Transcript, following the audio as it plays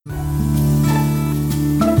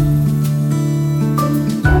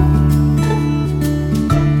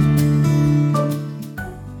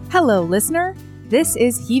Hello, listener. This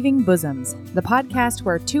is Heaving Bosoms, the podcast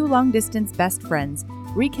where two long-distance best friends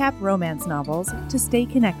recap romance novels to stay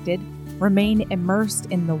connected, remain immersed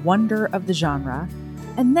in the wonder of the genre,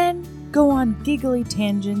 and then go on giggly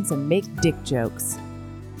tangents and make dick jokes.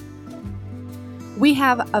 We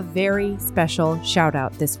have a very special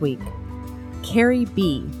shout-out this week. Carrie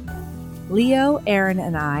B. Leo, Aaron,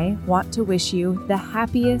 and I want to wish you the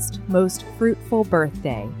happiest, most fruitful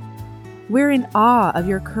birthday. We're in awe of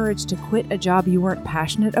your courage to quit a job you weren't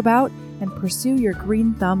passionate about and pursue your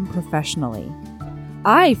green thumb professionally.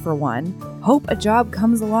 I, for one, hope a job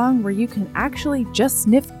comes along where you can actually just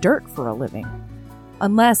sniff dirt for a living.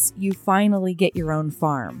 Unless you finally get your own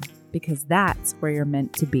farm, because that's where you're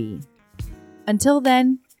meant to be. Until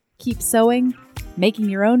then, keep sewing, making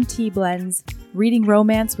your own tea blends, reading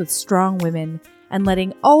romance with strong women, and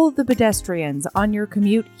letting all of the pedestrians on your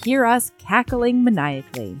commute hear us cackling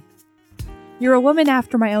maniacally. You're a woman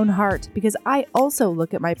after my own heart because I also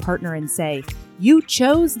look at my partner and say, "You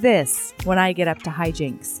chose this," when I get up to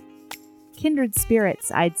hijinks. Kindred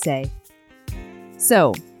spirits, I'd say.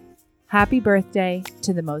 So, happy birthday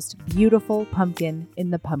to the most beautiful pumpkin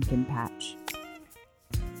in the pumpkin patch.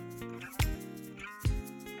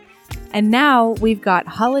 And now we've got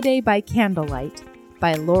Holiday by Candlelight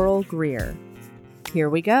by Laurel Greer. Here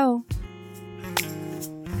we go.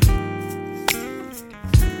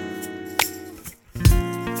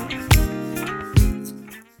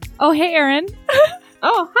 Oh, hey, Erin.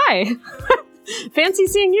 Oh, hi. Fancy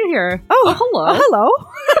seeing you here. Oh, hello. Hello.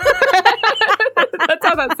 That's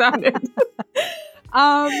how that sounded.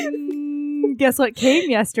 Guess what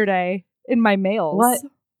came yesterday in my mails?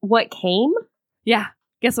 What came? Yeah.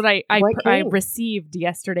 Guess what I came? received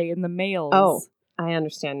yesterday in the mails. Oh, I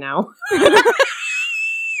understand now.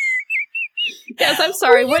 Yes, I'm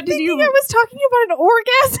sorry. What did you? I was talking about an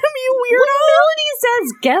orgasm, you weirdo. Melody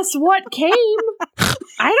says, "Guess what came?"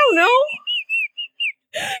 I don't know.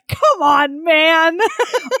 Come on, man.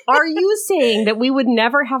 Are you saying that we would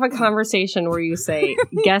never have a conversation where you say,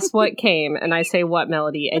 "Guess what came?" and I say, "What,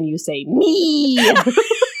 Melody?" and you say, "Me."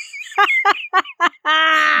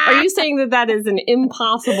 Are you saying that is an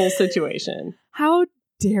impossible situation? How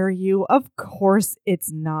dare you? Of course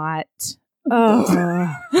it's not.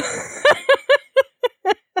 Oh.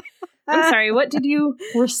 I'm sorry, what did you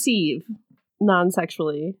receive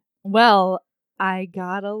non-sexually? Well, I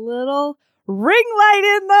got a little ring light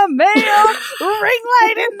in the mail. Ring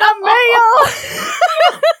light in the mail.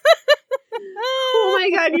 Oh my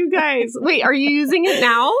god, you guys. Wait, are you using it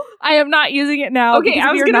now? I am not using it now. Okay,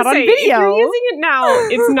 I was going to say, if you're using it now,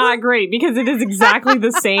 it's not great because it is exactly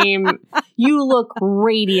the same. You look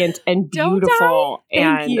radiant and beautiful.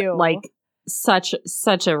 Thank you. Like such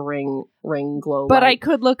a ring glow. But light. I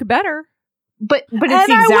could look better. But it's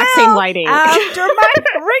the exact same lighting. After my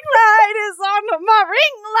ring light is on, my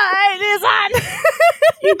ring light is on.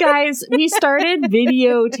 You guys, we started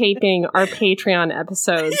videotaping our Patreon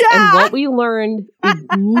episodes, Yeah. and what we learned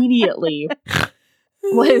immediately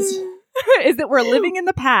was is that we're living in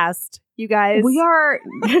the past, you guys. we are.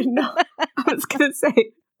 No, I was gonna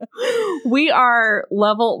say. We are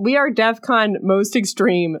DEFCON most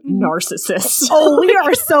extreme narcissists. Oh, we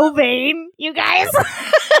are so vain, you guys.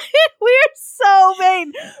 We're so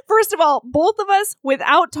vain. First of all, both of us,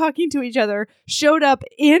 without talking to each other, showed up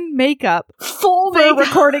in makeup Full for a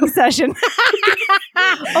recording session.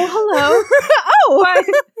 Oh, hello. Oh,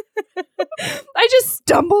 I just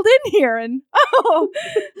stumbled in here and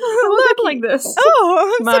Look like this.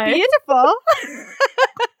 Oh, I'm so beautiful.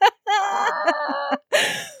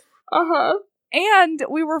 Uh-huh. And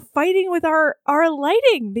we were fighting with our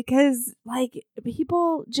lighting because, like,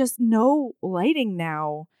 people just know lighting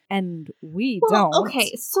now, and we don't.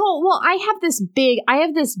 Okay, so, I have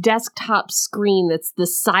this desktop screen that's the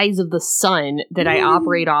size of the sun that I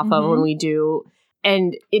operate off of when we do,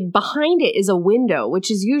 and behind it is a window, which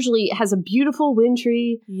is usually has a beautiful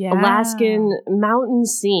wintry Alaskan mountain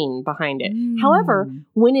scene behind it. However,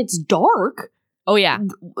 when it's dark, oh yeah,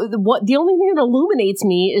 the only thing that illuminates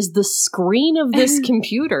me is the screen of this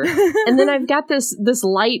computer. And then I've got this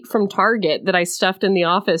light from Target that I stuffed in the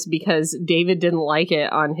office because David didn't like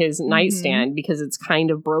it on his nightstand because it's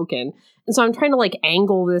kind of broken. And so I'm trying to like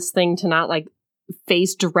angle this thing to not like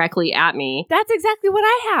face directly at me. That's exactly what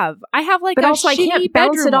I have. I have like but a also I can't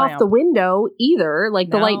bounce it off the window either. Like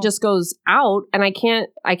the light just goes out, and I can't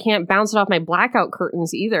bounce it off my blackout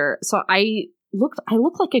curtains either. So I look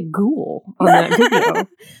like a ghoul on that video.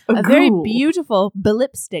 A very beautiful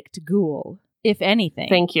lipsticked ghoul, if anything.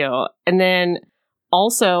 Thank you. And then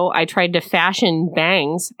also I tried to fashion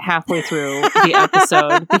bangs halfway through the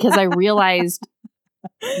episode because I realized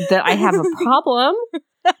that I have a problem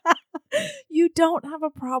You don't have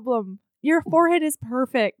a problem. Your forehead is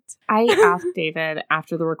perfect. I asked David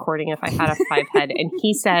after the recording if I had a 5 head, and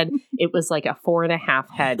he said it was like a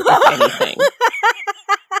 4.5 head, if anything.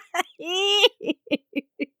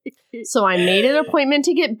 So I made an appointment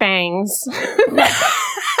to get bangs.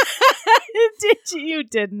 Did you? You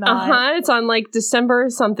did not. It's on like December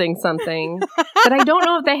something. But I don't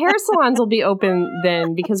know if the hair salons will be open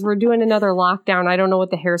then because we're doing another lockdown. I don't know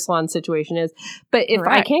what the hair salon situation is. But if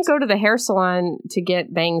I can't go to the hair salon to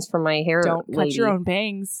get bangs from my hair Don't cut lady, your own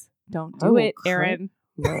bangs. Don't do it, Erin.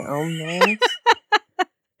 My own bangs?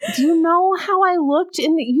 Do you know how I looked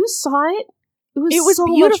you saw it? It was so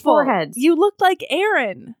beautiful. Much foreheads. You looked like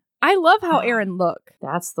Erin. I love how Erin looked.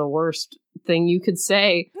 That's the worst thing you could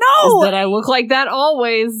say. No! Is that I look like that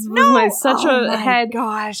always. No! With such a head.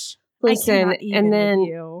 Gosh. Listen, and then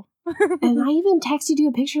you. And I even texted you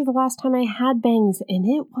a picture the last time I had bangs, and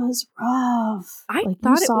it was rough. I like,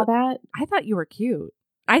 thought you saw that. I thought you were cute.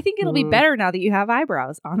 I think it'll be better now that you have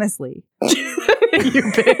eyebrows, honestly. You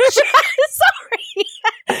bitch. Sorry.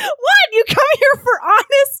 What? You come here for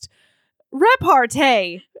honest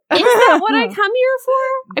repartee. Is that what I come here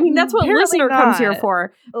for? I mean, that's what Apparently listener not. comes here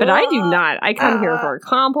for. But I do not. I come here for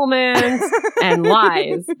compliments and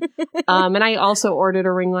lies. And I also ordered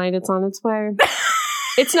a ring light. It's on its way.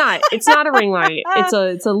 It's not a ring light.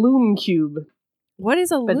 It's a lume cube. What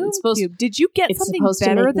is a lume cube? Did you get something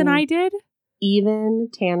better than I did? Even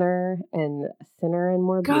tanner and thinner and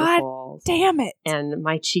more beautiful. Damn it. And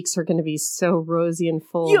my cheeks are going to be so rosy and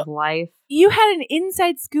full of life. You had an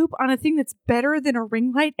inside scoop on a thing that's better than a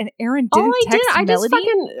ring light, and Erin didn't text Melody?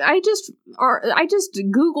 I just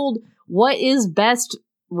Googled what is best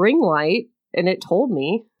ring light, and it told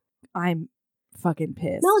me. I'm fucking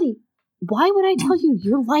pissed. Melody, why would I tell you?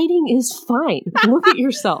 Your lighting is fine. Look at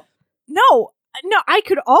yourself. No, I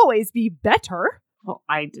could always be better. Well,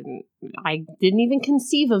 I didn't even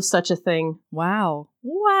conceive of such a thing. Wow.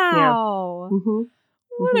 Yeah. Mm-hmm.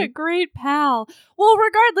 What a great pal. Well,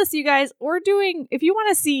 regardless, you guys, we're doing, if you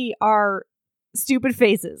want to see our stupid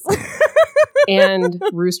faces. And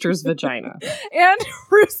Rooster's vagina. And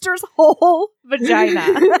Rooster's whole vagina.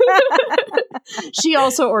 She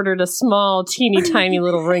also ordered a small, teeny tiny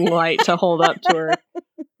little ring light to hold up to her.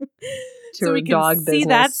 So we can dog see business.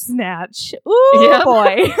 that snatch. Ooh,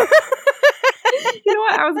 boy. You know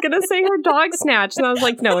what? I was going to say her dog snatch. And I was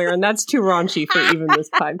like, no, Erin, that's too raunchy for even this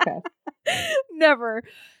podcast. Never.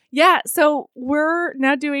 Yeah, so we're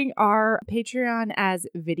now doing our Patreon as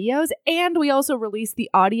videos, and we also release the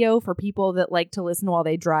audio for people that like to listen while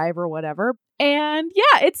they drive or whatever. And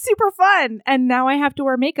yeah, it's super fun. And now I have to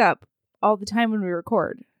wear makeup all the time when we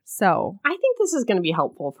record. So I think this is going to be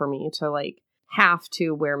helpful for me to have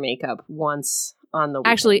to wear makeup once on the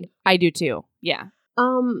weekend. Actually, I do too. Yeah.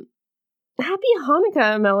 Happy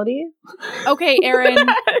Hanukkah, Melody. Okay, Erin.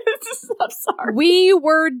 I'm sorry. We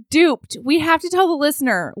were duped. We have to tell the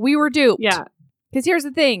listener we were duped. Yeah. Because here's the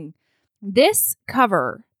thing. This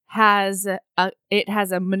cover has a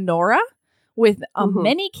menorah with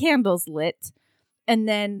many candles lit, and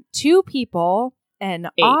then 2 people, an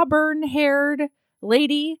auburn-haired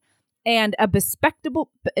lady, and a bespectacled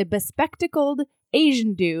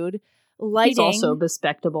Asian dude lighting. He's also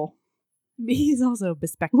bespectable. He's also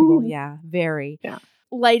bespectable, yeah, very. Yeah.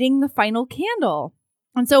 Lighting the final candle.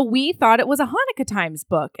 And so we thought it was a Hanukkah Times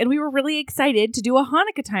book, and we were really excited to do a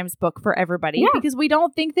Hanukkah Times book for everybody because we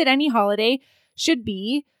don't think that any holiday should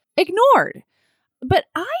be ignored. But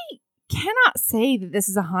I cannot say that this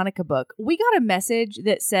is a Hanukkah book. We got a message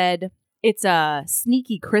that said it's a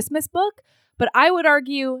sneaky Christmas book, but I would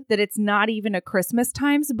argue that it's not even a Christmas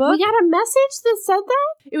Times book. We got a message that said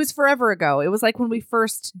that? It was forever ago. It was like when we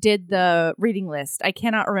first did the reading list. I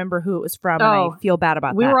cannot remember who it was from, and I feel bad about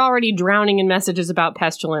that. We were already drowning in messages about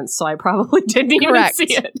pestilence, so I probably didn't even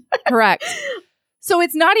see it. Correct. So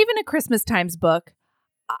it's not even a Christmas Times book.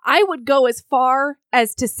 I would go as far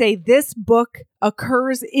as to say this book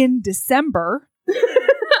occurs in December.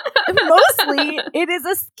 Mostly, it is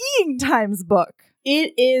a skiing times book.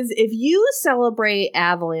 It is, if you celebrate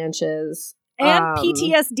avalanches and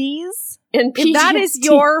PTSDs, if that is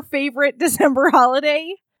your favorite December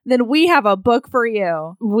holiday, then we have a book for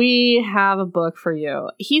you. We have a book for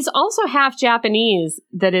you. He's also half Japanese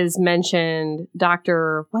that is mentioned.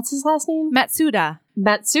 Dr. What's his last name? Matsuda.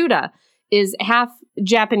 Matsuda is half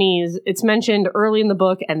Japanese. It's mentioned early in the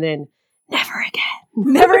book and then never again.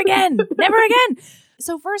 Never again. Never again.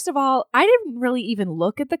 So first of all, I didn't really even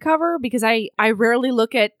look at the cover because I rarely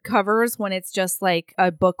look at covers when it's just like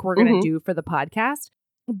a book we're going to do for the podcast.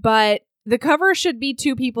 But the cover should be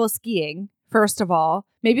 2 people skiing, first of all,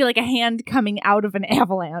 maybe like a hand coming out of an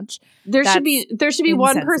avalanche. There should be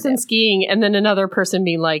one person insensitive. skiing and then another person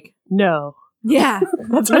being like, no. Yeah.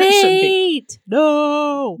 That's what it should be. Wait.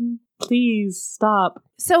 No. Please stop.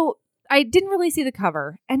 So I didn't really see the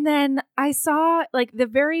cover. And then I saw like the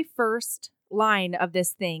very first line of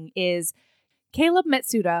this thing is Caleb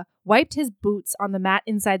Metsuda wiped his boots on the mat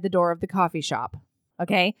inside the door of the coffee shop.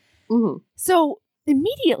 Okay. Mm-hmm. So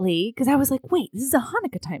immediately, because I was like, wait, this is a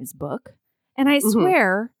Hanukkah Times book. And I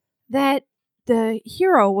swear that the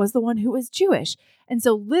hero was the one who was Jewish. And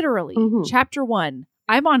so literally, chapter 1,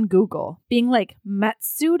 I'm on Google being like,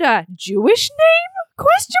 Matsuda, Jewish name?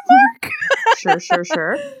 Question mark?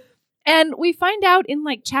 Sure. And we find out in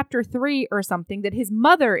like chapter 3 or something that his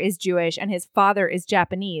mother is Jewish and his father is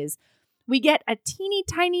Japanese. We get a teeny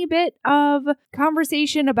tiny bit of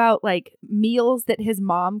conversation about like meals that his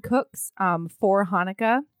mom cooks for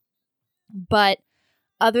Hanukkah. But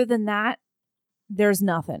other than that, there's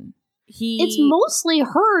nothing. It's mostly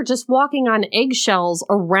her just walking on eggshells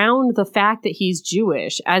around the fact that he's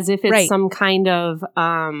Jewish, as if it's some kind of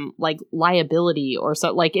like liability or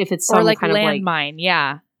so. Like if it's some or like kind landmine, of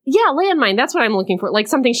yeah, landmine. That's what I'm looking for. Like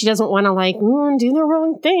something she doesn't want to like do the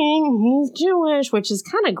wrong thing. He's Jewish, which is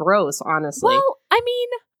kind of gross, honestly. Well, I mean,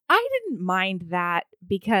 I didn't mind that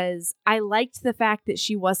because I liked the fact that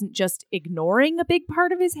she wasn't just ignoring a big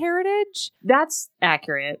part of his heritage. That's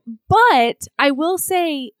accurate. But I will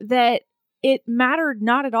say that it mattered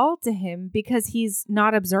not at all to him because he's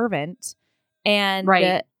not observant. And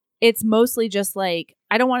it's mostly just like,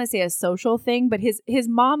 I don't want to say a social thing, but his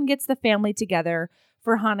mom gets the family together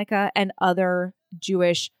for Hanukkah and other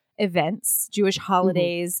Jewish events, Jewish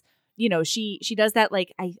holidays. You know, she does that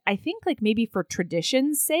like, I think like maybe for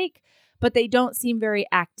tradition's sake, but they don't seem very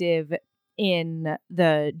active in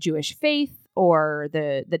the Jewish faith or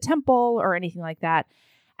the temple or anything like that.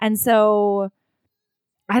 And so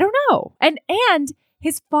I don't know. And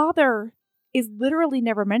his father is literally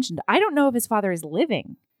never mentioned. I don't know if his father is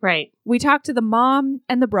living. Right. We talked to the mom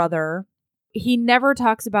and the brother. He never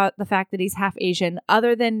talks about the fact that he's half Asian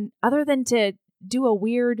other than to do a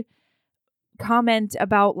weird comment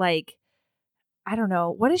about like, I don't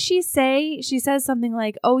know. What does she say? She says something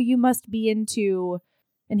like, oh, you must be into,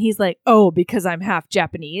 and he's like, oh, because I'm half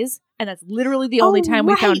Japanese. And that's literally the only time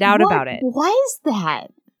we found out about it. What is that?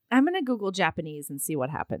 I'm going to Google Japanese and see what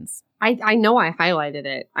happens. I know I highlighted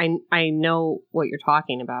it. I know what you're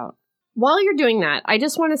talking about. While you're doing that, I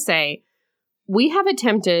just want to say, we have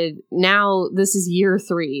attempted, now this is year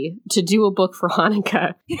 3, to do a book for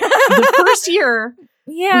Hanukkah. The first year,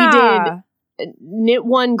 we did Knit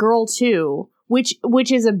One, Girl Two,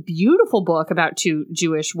 which is a beautiful book about 2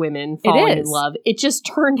 Jewish women falling in love. It just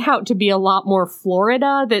turned out to be a lot more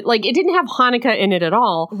Florida. That like it didn't have Hanukkah in it at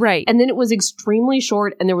all. Right. And then it was extremely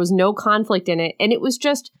short and there was no conflict in it. And it was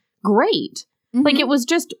just great. Mm-hmm. Like it was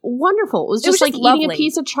just wonderful. It was just like lovely. eating a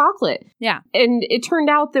piece of chocolate. Yeah. And it turned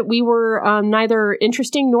out that we were neither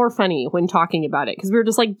interesting nor funny when talking about it. Because we were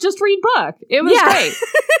just like, just read book. It was great.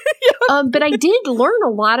 But I did learn a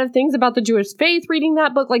lot of things about the Jewish faith reading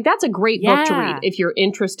that book. Like, that's a great book to read if you're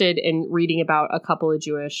interested in reading about a couple of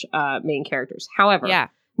Jewish main characters. However,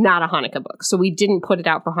 not a Hanukkah book. So we didn't put it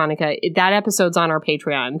out for Hanukkah. That episode's on our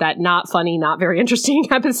Patreon. That not funny, not very interesting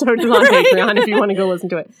episode is on Patreon if you want to go listen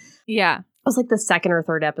to it. Yeah. It was like the 2nd or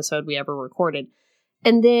 3rd episode we ever recorded.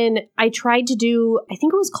 And then I tried to do, I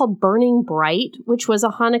think it was called Burning Bright, which was a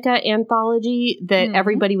Hanukkah anthology that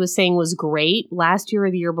everybody was saying was great last year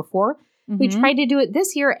or the year before. We tried to do it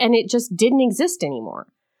this year and it just didn't exist anymore.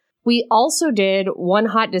 We also did One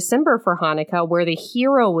Hot December for Hanukkah where the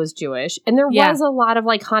hero was Jewish. And there was a lot of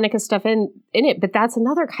like Hanukkah stuff in it. But that's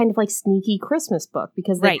another kind of like sneaky Christmas book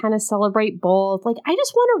because they kind of celebrate both. Like, I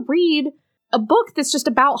just want to read a book that's just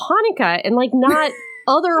about Hanukkah and like not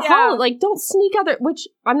other holidays. Like, don't sneak other, which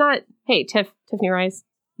I'm not. Hey, Tiffany Rice,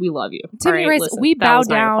 we love you. Tiffany Rice, listen, we bow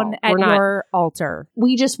down at your altar.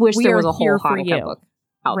 We just wish there was a whole Hanukkah book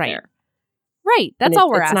out there. Right. That's all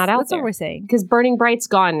we're asking. Not out That's there. all we're saying. Because Burning Bright's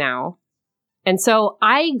gone now. And so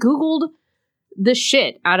I Googled the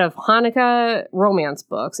shit out of Hanukkah romance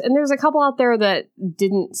books. And there's a couple out there that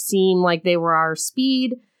didn't seem like they were our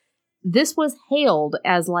speed. This was hailed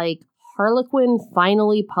as like Harlequin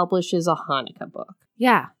finally publishes a Hanukkah book.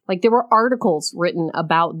 Yeah. Like there were articles written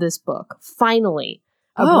about this book. Finally.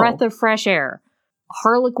 A breath of fresh air.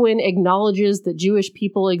 Harlequin acknowledges that Jewish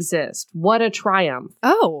people exist. What a triumph.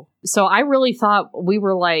 Oh. So I really thought we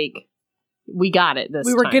were like, we got it this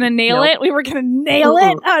time. We were going to nail it? We were going to nail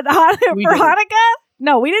it for Hanukkah?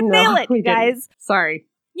 No, we didn't nail it, you guys. Sorry.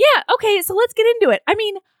 Yeah, okay, so let's get into it. I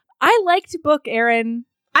mean, I liked book, Erin.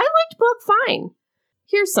 I liked book fine.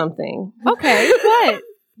 Here's something. Okay, what?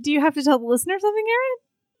 Do you have to tell the listener something, Erin?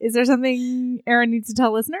 Is there something Erin needs to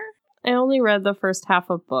tell listener? I only read the first half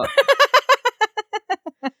of book.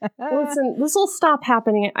 Listen, this will stop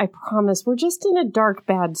happening. I promise. We're just in a dark,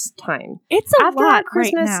 bad time. It's a lot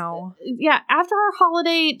right now. Yeah, after our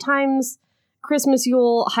holiday times, Christmas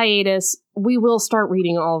Yule hiatus, we will start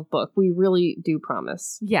reading all of book. We really do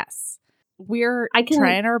promise. Yes. We're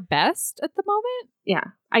trying our best at the moment. Yeah.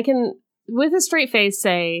 I can, with a straight face,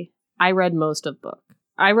 say I read most of book.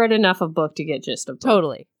 I read enough of book to get gist of book.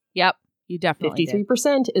 Totally. Yep. You definitely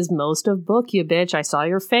 53% is most of book, you bitch. I saw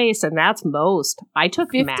your face, and that's most. I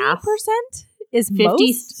took 50% math. 50% is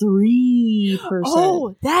 53%.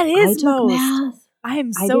 Oh, that is most. Math. I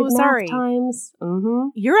am so sorry. Math times. Mm-hmm.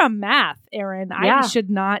 You're a math, Erin. Yeah. I should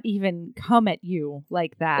not even come at you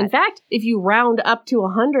like that. In fact, if you round up to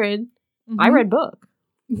 100, I read book.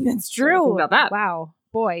 That's true. Think about that. Wow.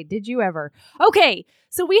 Boy, did you ever. Okay,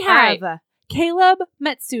 so we have Caleb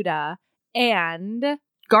Matsuda and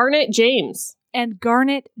Garnet James.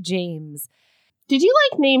 Garnet James. Did you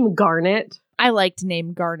name Garnet? I liked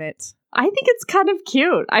name Garnet. I think it's kind of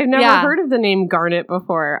cute. I've never heard of the name Garnet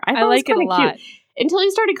before. I like it a lot. Cute. Until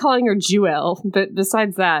you started calling her Jewel, but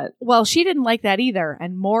besides that. Well, she didn't like that either,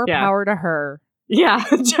 and more power to her. Yeah.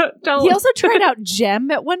 He also tried out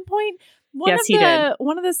Gem at one point. He did.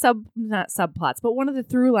 One of the not subplots, but one of the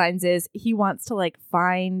through lines is he wants to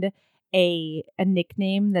find a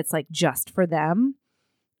nickname that's just for them.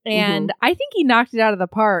 And I think he knocked it out of the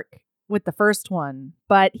park with the first one,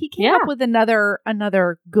 but he came up with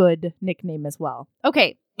another good nickname as well.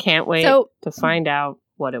 Okay. Can't wait to find out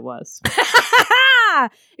what it was.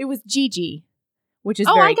 It was Gigi, which is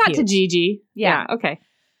very I got cute. To Gigi. Yeah. Okay.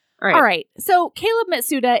 All right. So Caleb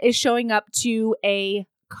Matsuda is showing up to a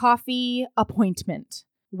coffee appointment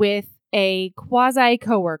with a quasi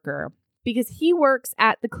coworker because he works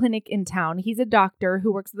at the clinic in town. He's a doctor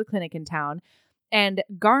who works at the clinic in town. And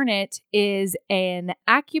Garnet is an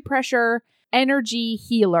acupressure energy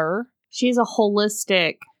healer. She's a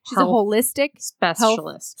holistic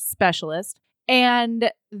specialist.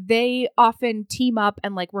 And they often team up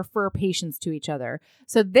and refer patients to each other.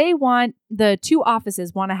 So the two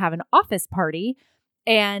offices want to have an office party,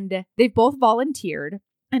 and they've both volunteered.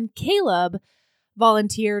 And Caleb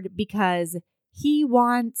volunteered because he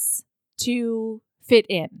wants to fit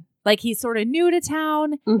in. He's sort of new to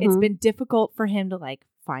town. Mm-hmm. It's been difficult for him to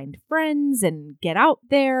find friends and get out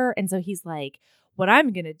there. And so he's like, what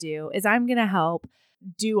I'm going to do is I'm going to help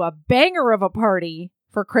do a banger of a party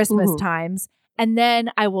for Christmas times. And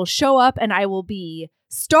then I will show up and I will be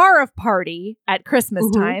star of party at Christmas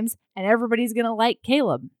times. And everybody's going to like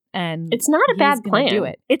Caleb. And it's not a bad plan. Do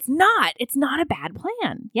it. It's not a bad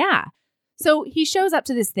plan. Yeah. So he shows up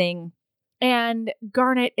to this thing. And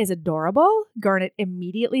Garnet is adorable. Garnet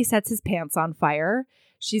immediately sets his pants on fire.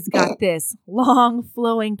 She's got this long,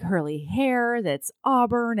 flowing, curly hair that's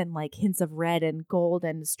auburn and hints of red and gold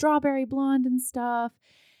and strawberry blonde and stuff.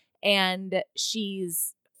 And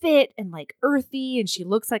she's fit and earthy. And she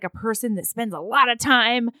looks like a person that spends a lot of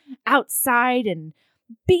time outside and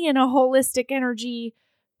being a holistic energy,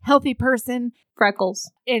 healthy person.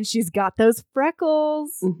 Freckles. And she's got those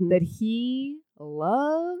freckles that he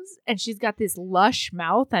loves, and she's got this lush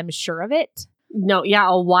mouth. I'm sure of it. No, yeah,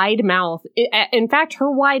 a wide mouth. In fact, her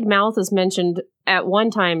wide mouth is mentioned at one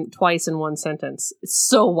time twice in one sentence. It's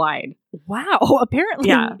so wide. Wow.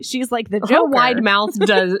 Apparently, she's the Joker. Her wide mouth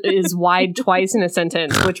is wide twice in a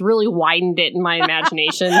sentence, which really widened it in my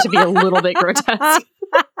imagination to be a little bit grotesque.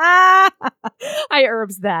 I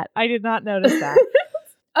herbs that. I did not notice that.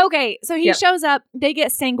 Okay, so he shows up, they get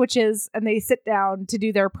sandwiches, and they sit down to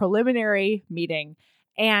do their preliminary meeting.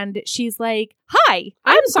 And she's like, hi,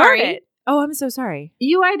 I'm sorry. Garnet. Oh, I'm so sorry.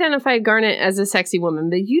 You identified Garnet as a sexy woman,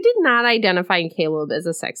 but you did not identify Caleb as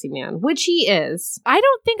a sexy man, which he is. I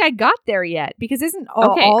don't think I got there yet, because isn't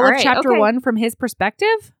all of chapter 1 from his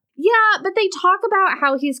perspective? Yeah, but they talk about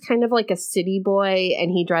how he's kind of a city boy,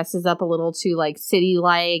 and he dresses up a little too,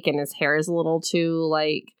 city-like, and his hair is a little too,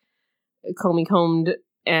 combed.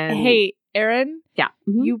 And hey, Erin. Yeah.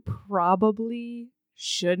 You probably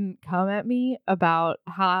shouldn't come at me about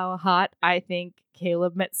how hot I think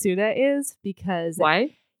Caleb Matsuda is, because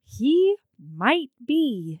why? He might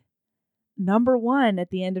be number 1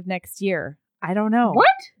 at the end of next year. I don't know. What?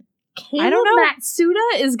 Caleb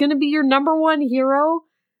Matsuda is going to be your number 1 hero?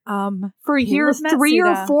 For year 3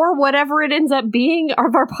 or 4, whatever it ends up being,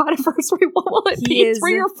 of our podiversary, what will it be?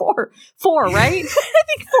 3 or 4? 4, right? I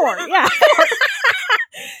think 4, yeah.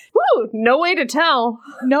 Woo! No way to tell.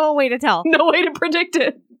 No way to tell. No way to predict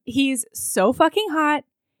it. He's so fucking hot.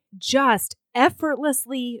 Just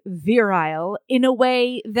effortlessly virile in a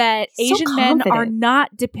way that So Asian men are confident.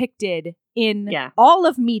 not depicted in Yeah. all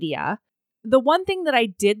of media. The one thing that I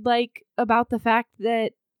did like about the fact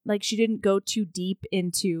that like she didn't go too deep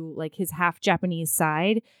into like his half Japanese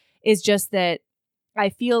side is just that I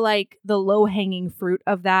feel like the low-hanging fruit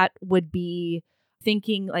of that would be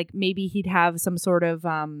thinking like maybe he'd have some sort of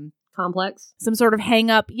Complex. hang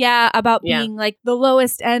up about Yeah. being like the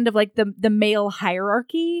lowest end of like the male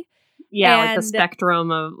hierarchy. Yeah, like the And-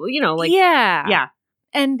 spectrum of, like, yeah.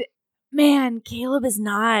 And man, Caleb is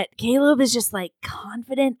not. Caleb is just like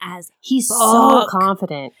confident as he's so fuck.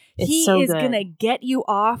 confident. It's he so is good. gonna get you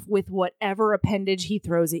off with whatever appendage he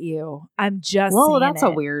throws at you. I'm just Well, saying that's a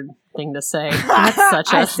it. weird thing to say. That's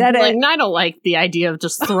such a I said it. like, I don't like the idea of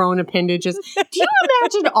just throwing appendages. Do you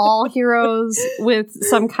imagine all heroes with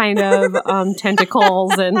some kind of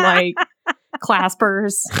tentacles and like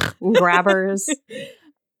claspers and grabbers?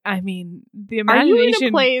 I mean, the Are you imagination. in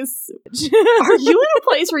a place? Are you in a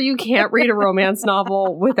place where you can't read a romance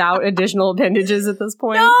novel without additional appendages at this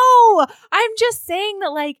point? No, I'm just saying that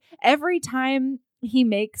like every time he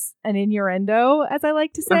makes an innuendo, as I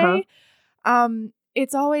like to say,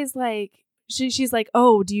 it's always like she's like,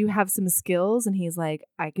 "Oh, do you have some skills?" And he's like,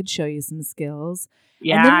 "I could show you some skills."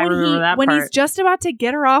 Yeah, and then I remember that when part. he's just about to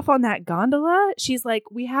get her off on that gondola, she's like,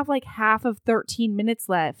 "We have like half of 13 minutes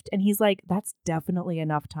left," and he's like, "That's definitely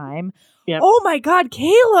enough time." Yep. Oh my God,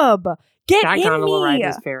 Caleb, get That in gondola me! ride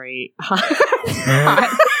is very hot.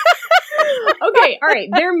 Okay, all right,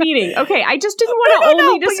 they're meeting. Okay, I just didn't want to No,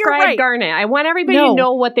 only but you're describe right. Garnet. I want everybody No. to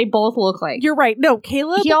know what they both look like. You're right. No,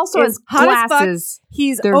 Caleb. He also is has hot as fuck. glasses.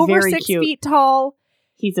 He's They're over very 6 cute. feet tall.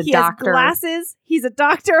 He's a He doctor. has glasses. He's a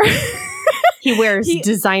doctor. He wears He-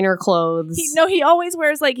 designer clothes. He always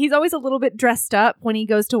wears like he's always a little bit dressed up when he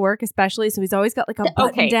goes to work, especially. So he's always got like a button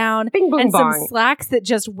Okay. down Bing boom and bong. some slacks that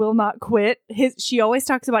just will not quit. She always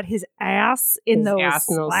talks about his ass in His those ass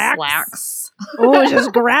in those slacks. slacks. Oh,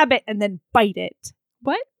 just grab it and then bite it.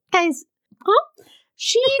 What? Guys, huh?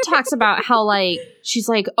 She talks about how, like, she's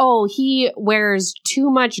like, oh, he wears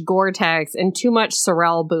too much Gore-Tex and too much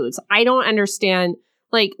Sorel boots. I don't understand.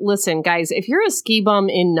 Like, listen, guys, if you're a ski bum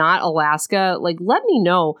in not Alaska, like, let me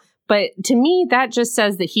know. But to me, that just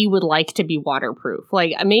says that he would like to be waterproof.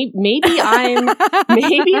 Like, maybe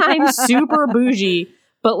I'm super bougie,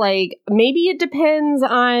 but like, maybe it depends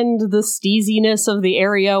on the steeziness of the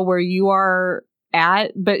area where you are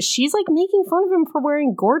at. But she's like making fun of him for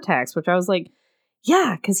wearing Gore-Tex, which I was like,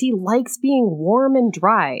 yeah, because he likes being warm and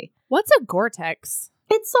dry. What's a Gore-Tex?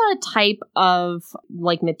 It's a type of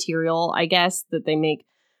like material, I guess, that they make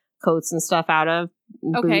coats and stuff out of,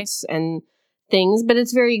 Okay. boots and things, but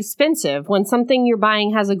it's very expensive. When something you're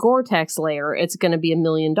buying has a Gore-Tex layer, it's going to be $1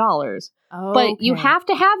 million. Oh, But you have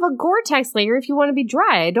to have a Gore-Tex layer if you want to be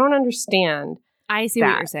dry. I don't understand. I see that.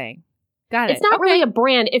 what you're saying. Got it. It's not Okay. really a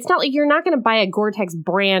brand. It's not like you're not going to buy a Gore-Tex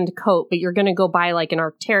brand coat, but you're going to go buy like an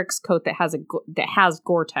Arc'teryx coat that has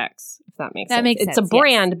Gore-Tex. If that makes sense. That makes It's sense, a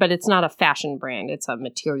brand, but it's not a fashion brand. It's a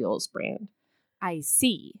materials brand. I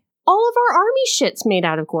see. All of our army shit's made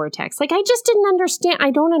out of Gore-Tex. Like, I just didn't understand.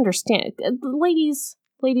 I don't understand. Ladies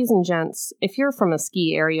and gents, if you're from a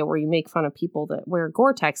ski area where you make fun of people that wear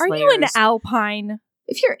Gore-Tex Are layers, you an alpine?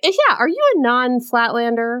 are you a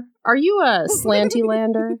non-flatlander? Are you a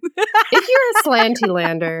slanty-lander? If you're a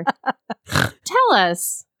slanty-lander, tell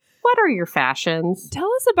us, what are your fashions? Tell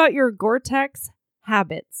us about your Gore-Tex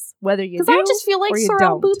habits, whether you Because do I just feel like or you Sorel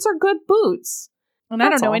don't. boots are good boots. And I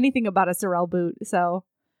don't That's know all. anything about a Sorel boot, so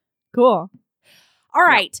cool. All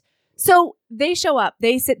right. So they show up,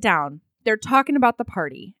 they sit down, they're talking about the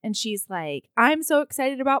party, and she's like, I'm so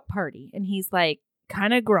excited about party. And he's like,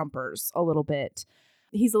 kind of grumpers a little bit.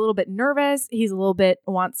 He's a little bit nervous. He's a little bit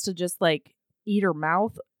wants to just like eat her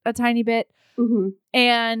mouth a tiny bit. Mm-hmm.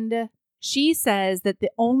 And she says that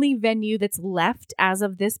the only venue that's left as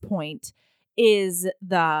of this point is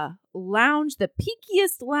the lounge, the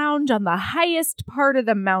peakiest lounge on the highest part of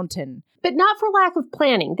the mountain. But not for lack of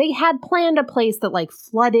planning. They had planned a place that like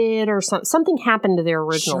flooded or something happened to their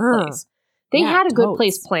original Sure. place. They Yeah, had a good totes.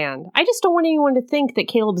 place planned. I just don't want anyone to think that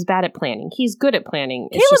Caleb's bad at planning. He's good at planning.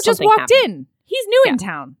 It's Caleb just something walked happened. in. He's new in Yeah.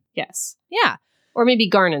 town. Yes. Yeah. Or maybe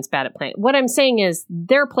Garnet's bad at planning. What I'm saying is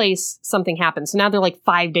their place, something happened. So now they're like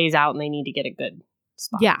 5 days out and they need to get a good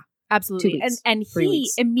spot. Yeah, absolutely. 2 weeks, and 3 he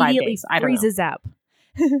weeks, 5 immediately days. I don't know. freezes up.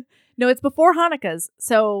 No, it's before Hanukkah's,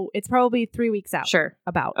 so it's probably 3 weeks out. Sure.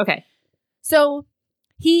 About. Okay. So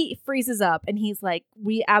he freezes up and he's like,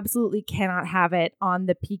 we absolutely cannot have it on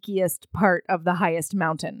the peakiest part of the highest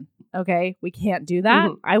mountain. Okay, we can't do that.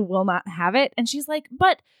 Mhm. I will not have it. And she's like,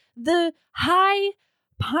 but the high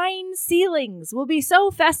pine ceilings will be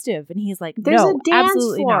so festive. And he's like, There's no, a dance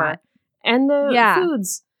absolutely floor. not. And the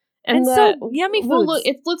foods. And so yummy well, foods. look,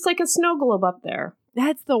 it looks like a snow globe up there.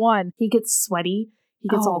 That's the one. He gets sweaty. He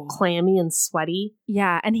gets all clammy and sweaty.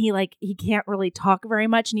 Yeah, and he can't really talk very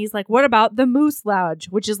much. And he's like, what about the Moose Lounge?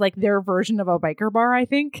 Which is like their version of a biker bar, I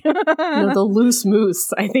think. No, the Loose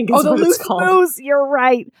Moose, I think is what the it's Loose called. Moose. You're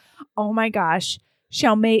right. Oh my gosh.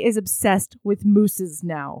 Xiaomei is obsessed with mooses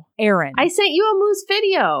now. Aaron. I sent you a moose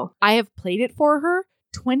video. I have played it for her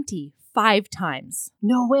 25 times.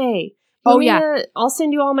 No way. I'll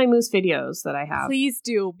send you all my moose videos that I have. Please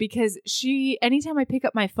do, because anytime I pick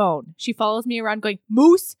up my phone, she follows me around going,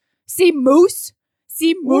 moose? See moose?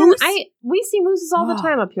 See moose? Yeah, we see mooses all the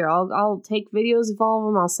time up here. I'll take videos of all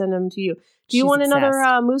of them. I'll send them to you. Do you want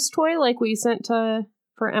another moose toy like we sent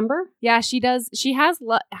for Ember? Yeah, she does. She has...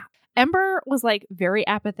 Ember was like very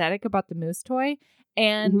apathetic about the moose toy,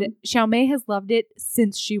 and Xiaomei has loved it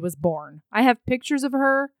since she was born. I have pictures of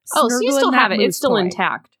her. Oh, so you still have it. It's still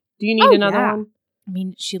intact. Do you need another one? I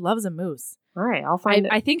mean, she loves a moose. All right, I'll find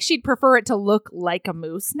it. I think she'd prefer it to look like a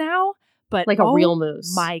moose now, but like a real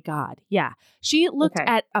moose. My God, yeah. She looked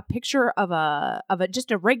at a picture of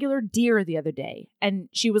just a regular deer the other day, and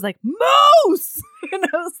she was like, moose, and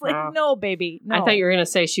I was like, no, baby, no. I thought you were gonna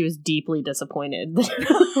say she was deeply disappointed.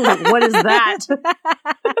 Like, what is that?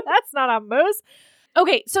 That's not a moose.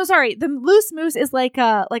 Okay, so sorry. The Loose Moose is like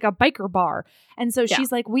a biker bar. And so she's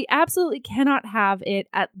like, we absolutely cannot have it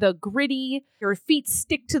at the gritty, your feet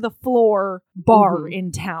stick to the floor bar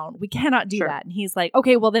in town. We cannot do that. And he's like,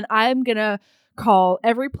 okay, well then I'm going to call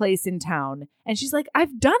every place in town. And she's like,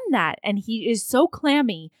 I've done that. And he is so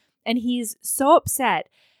clammy and he's so upset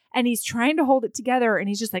and he's trying to hold it together. And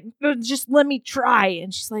he's just like, just let me try.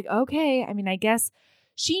 And she's like, okay. I mean, I guess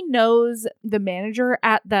she knows the manager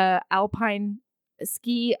at the Alpine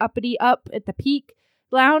ski uppity up at the Peak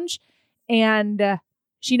Lounge, and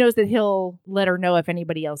she knows that he'll let her know if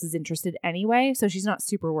anybody else is interested anyway, so she's not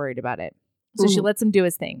super worried about it. So she lets him do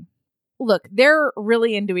his thing. Look, they're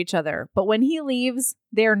really into each other, but when he leaves,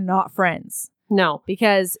 they're not friends. No.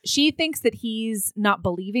 Because she thinks that he's not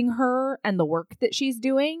believing her and the work that she's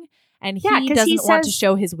doing, and he doesn't want to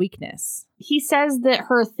show his weakness. He says that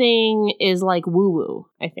her thing is like woo-woo,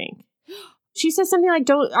 I think. She says something like,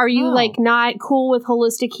 are you like not cool with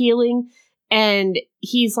holistic healing? And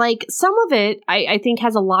he's like, some of it I think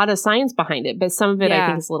has a lot of science behind it, but some of it I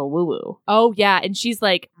think is a little woo-woo. Oh, yeah. And she's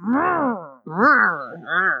like,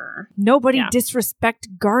 nobody disrespect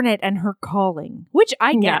Garnet and her calling, which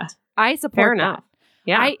I get. Yeah. I support Fair that. Enough.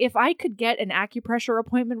 Yeah. If I could get an acupressure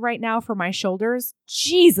appointment right now for my shoulders,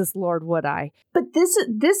 Jesus Lord, would I? But this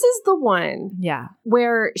is the one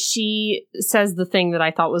where she says the thing that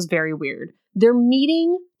I thought was very weird. They're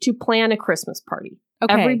meeting to plan a Christmas party.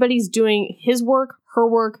 Okay. Everybody's doing his work, her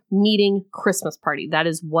work, meeting, Christmas party. That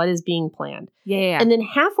is what is being planned. Yeah. And then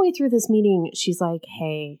halfway through this meeting, she's like,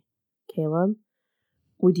 hey, Caleb,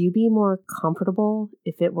 would you be more comfortable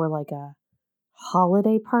if it were like a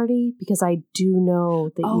holiday party? Because I do know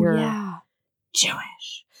that you're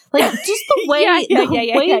Jewish. Like, just the way, that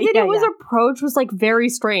it was approached was like very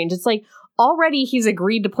strange. It's like, already he's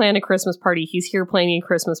agreed to plan a Christmas party. He's here planning a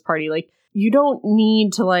Christmas party. Like, you don't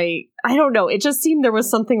need to, like, I don't know. It just seemed there was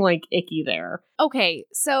something like icky there. Okay,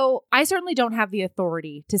 so I certainly don't have the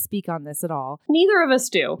authority to speak on this at all. Neither of us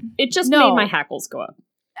do. It just made my hackles go up.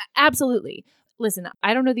 Absolutely. Listen,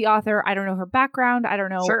 I don't know the author. I don't know her background. I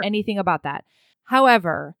don't know anything about that.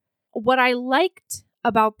 However, what I liked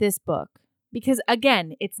about this book, because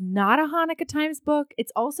again, it's not a Hanukkah Times book.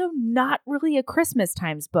 It's also not really a Christmas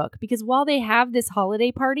Times book, because while they have this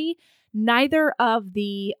holiday party, neither of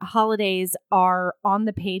the holidays are on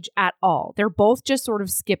the page at all. They're both just sort of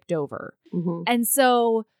skipped over. Mm-hmm. And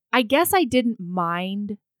so I guess I didn't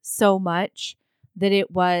mind so much that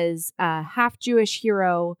it was a half Jewish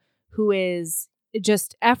hero who is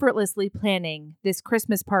just effortlessly planning this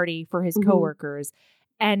Christmas party for his coworkers.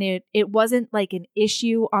 And it wasn't like an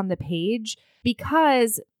issue on the page,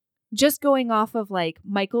 because just going off of like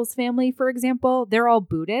Michael's family, for example, they're all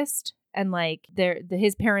Buddhist. And like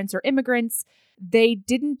his parents are immigrants. They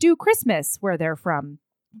didn't do Christmas where they're from.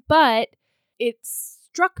 But it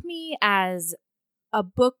struck me as a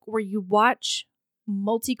book where you watch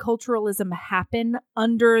multiculturalism happen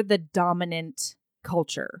under the dominant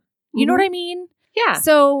culture. You know what I mean? Yeah.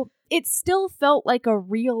 So it still felt like a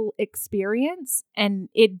real experience, and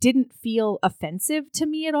it didn't feel offensive to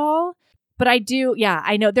me at all. But I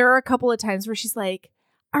know there are a couple of times where she's like,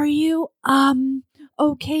 are you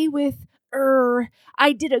okay with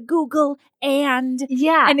I did a Google and it's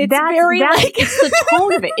very like it's the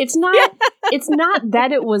tone of it. It's not it's not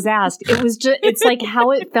that it was asked. It was just, it's like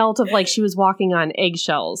how it felt of like she was walking on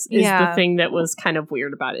eggshells is the thing that was kind of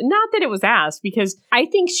weird about it. Not that it was asked, because I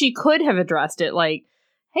think she could have addressed it like,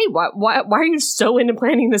 hey, why are you so into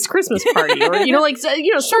planning this Christmas party? Or,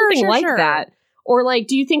 something like that. Or like,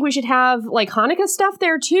 do you think we should have like Hanukkah stuff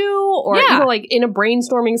there too? Or, like in a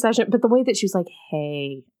brainstorming session. But the way that she was like,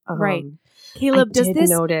 hey, right. Caleb, does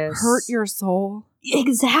this hurt your soul?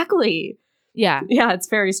 Exactly. Yeah. Yeah, it's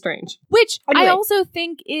very strange. Which anyway. I also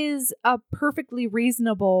think is a perfectly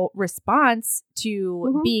reasonable response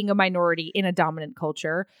to being a minority in a dominant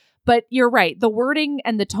culture. But you're right. The wording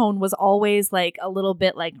and the tone was always like a little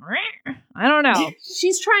bit like, I don't know.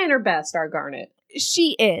 She's trying her best, our Garnet.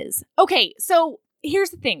 She is. Okay, so here's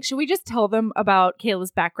the thing. Should we just tell them about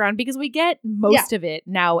Caleb's background? Because we get most of it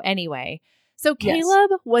now anyway. So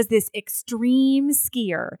Caleb was this extreme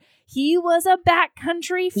skier. He was a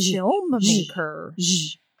backcountry filmmaker.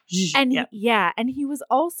 And and he was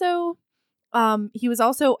also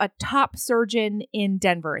a top surgeon in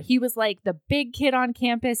Denver. He was like the big kid on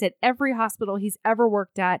campus at every hospital he's ever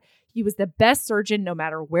worked at. He was the best surgeon no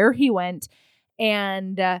matter where he went.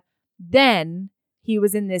 And then he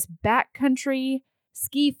was in this backcountry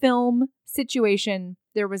ski film situation.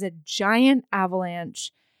 There was a giant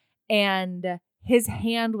avalanche and his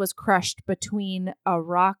hand was crushed between a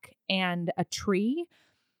rock and a tree.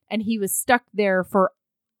 And he was stuck there for,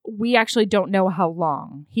 we actually don't know how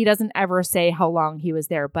long. He doesn't ever say how long he was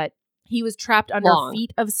there, but he was trapped under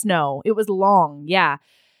feet of snow. It was long, yeah.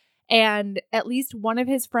 And at least one of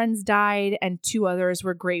his friends died and 2 others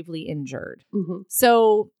were gravely injured. Mm-hmm.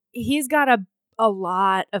 So he's got a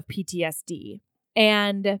lot of PTSD.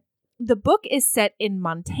 And the book is set in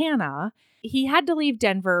Montana. He had to leave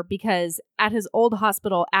Denver because at his old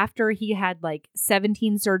hospital, after he had like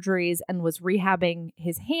 17 surgeries and was rehabbing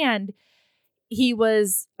his hand, he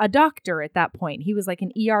was a doctor at that point. He was like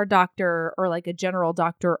an ER doctor or like a general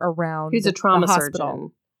doctor around. He was a trauma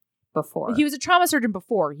surgeon before. He was a trauma surgeon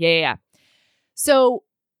before. Yeah. So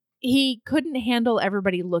he couldn't handle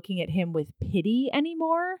everybody looking at him with pity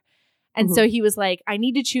anymore. And so he was like, I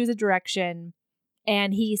need to choose a direction.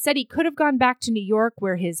 And he said he could have gone back to New York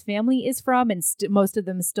where his family is from and most of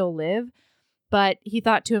them still live. But he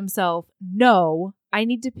thought to himself, no, I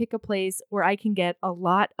need to pick a place where I can get a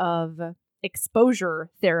lot of exposure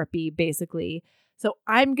therapy, basically. So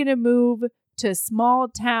I'm going to move to small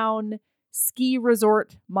town ski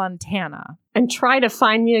resort, Montana. And try to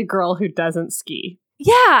find me a girl who doesn't ski.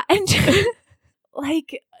 Yeah. And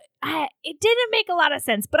like, it didn't make a lot of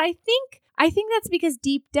sense. But I think that's because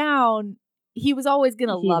deep down, he was always going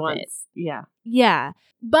to love it. Yeah. Yeah.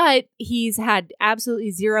 But he's had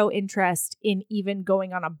absolutely zero interest in even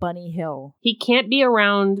going on a bunny hill. He can't be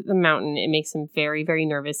around the mountain. It makes him very, very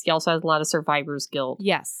nervous. He also has a lot of survivor's guilt.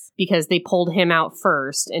 Yes. Because they pulled him out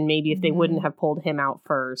first. And maybe if they wouldn't have pulled him out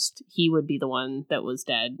first, he would be the one that was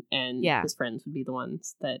dead. And his friends would be the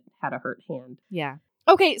ones that had a hurt hand. Yeah.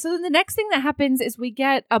 Okay, so then the next thing that happens is we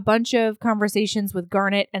get a bunch of conversations with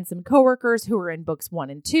Garnet and some coworkers who are in books 1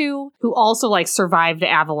 and 2. Who also, like, survived the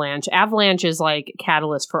avalanche. Avalanche is, like,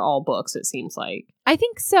 catalyst for all books, it seems like. I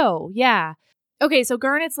think so, yeah. Okay, so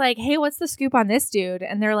Garnet's like, hey, what's the scoop on this dude?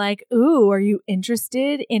 And they're like, ooh, are you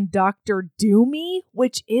interested in Dr. Doomy?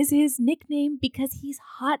 Which is his nickname because he's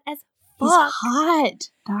hot as fuck. He's hot.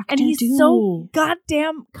 Dr. And he's Doomy. so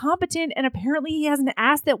goddamn competent. And apparently he has an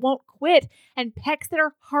ass that won't quit and pecs that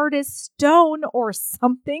are hard as stone or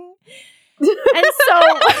something. And so...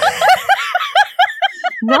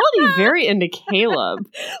 Melody very into Caleb.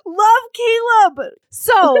 Love Caleb.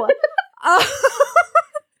 So...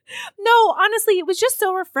 no, honestly, it was just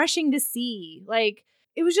so refreshing to see. Like,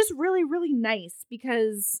 it was just really, really nice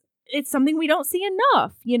because it's something we don't see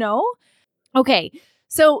enough, you know? Okay.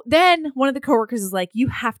 So then one of the coworkers is like, you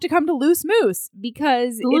have to come to Loose Moose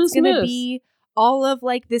because it's going to be all of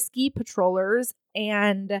like the ski patrollers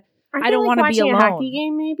and I don't want to be alone. A hockey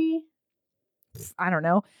game, maybe? I don't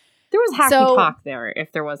know. There was hockey talk there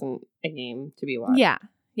if there wasn't a game to be watched.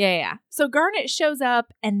 Yeah. So Garnet shows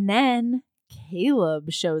up and then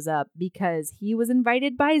Caleb shows up because he was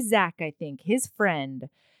invited by Zach, I think, his friend.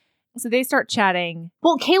 So they start chatting.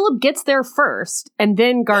 Well, Caleb gets there first and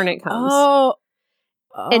then Garnet comes.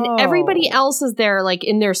 And everybody else is there, like,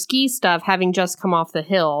 in their ski stuff, having just come off the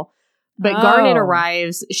hill. But Garnet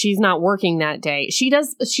arrives. She's not working that day. She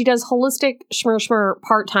does holistic schmur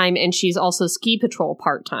part-time, and she's also ski patrol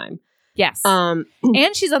part-time. Yes. And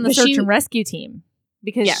she's on the search and rescue team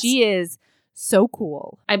because she is so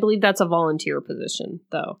cool. I believe that's a volunteer position,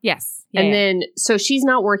 though. Yes. And then, so she's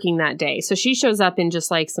not working that day. So she shows up in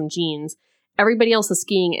just, like, some jeans. everybody else is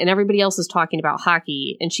skiing and everybody else is talking about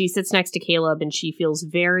hockey. And she sits next to Caleb and she feels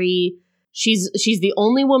she's the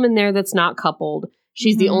only woman there that's not coupled.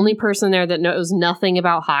 She's the only person there that knows nothing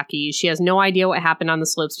about hockey. She has no idea what happened on the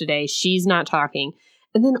slopes today. She's not talking.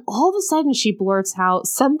 And then all of a sudden she blurts out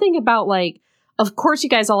something about like, of course you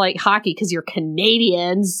guys all like hockey because you're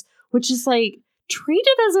Canadians, which is like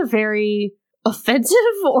treated as a very offensive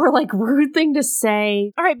or like rude thing to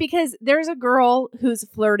say. All right, because there's a girl who's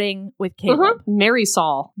flirting with Caleb.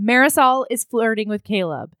 Marisol is flirting with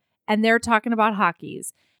Caleb and they're talking about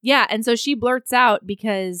hockeys. Yeah, and so she blurts out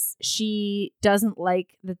because she doesn't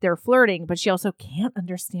like that they're flirting, but she also can't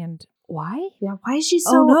understand why. Yeah, why is she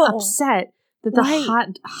so upset that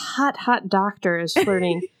the hot doctor is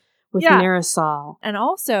flirting with Marisol? And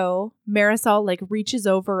also, Marisol like reaches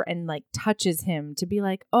over and like touches him to be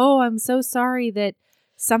like, "Oh, I'm so sorry that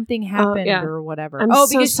something happened or whatever." I'm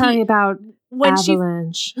so sorry about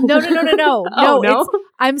Avalanche. No. No.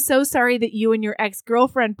 I'm so sorry that you and your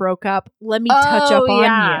ex-girlfriend broke up. Let me touch up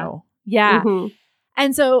on you. Yeah. Mm-hmm.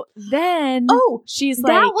 And so then she's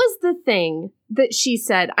like... That was the thing that she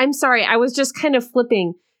said. I'm sorry. I was just kind of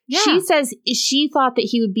flipping. Yeah. She says she thought that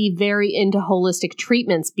he would be very into holistic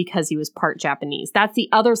treatments because he was part Japanese. That's the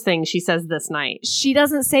other thing she says this night. She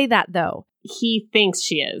doesn't say that, though. He thinks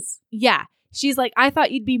she is. Yeah. She's like, I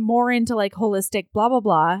thought you'd be more into like holistic blah, blah,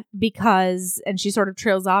 blah, because, and she sort of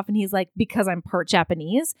trails off and he's like, because I'm part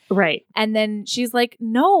Japanese. Right. And then she's like,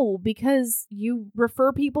 no, because you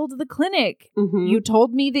refer people to the clinic. Mm-hmm. You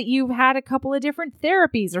told me that you've had a couple of different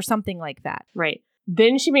therapies or something like that. Right.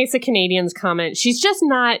 Then she makes a Canadians comment. She's just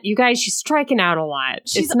not, you guys, she's striking out a lot.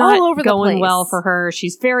 She's it's not all over the going place. Well for her.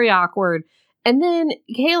 She's very awkward. And then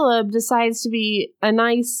Caleb decides to be a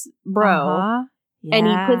nice bro. Uh-huh. Yeah. And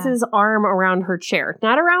he puts his arm around her chair.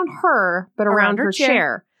 Not around her, but around her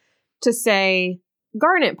chair. To say,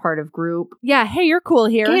 Garnet part of group. Yeah, hey, you're cool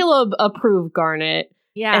here. Caleb approved Garnet.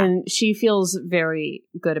 Yeah. And she feels very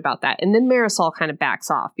good about that. And then Marisol kind of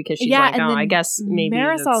backs off because she's like, oh, I guess maybe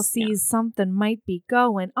Marisol sees something might be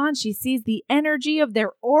going on. She sees the energy of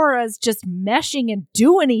their auras just meshing and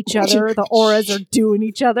doing each other. The auras are doing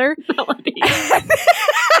each other.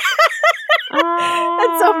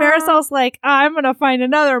 And so Marisol's like, I'm going to find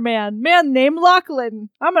another man named Lachlan.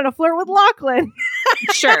 I'm going to flirt with Lachlan.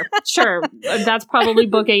 Sure. That's probably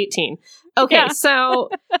book 18. Okay, so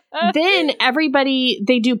then everybody,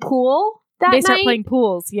 they do pool that night. They start playing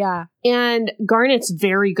pools, yeah. And Garnet's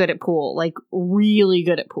very good at pool, like really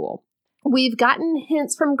good at pool. We've gotten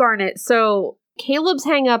hints from Garnet. So Caleb's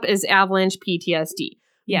hang up is Avalanche PTSD.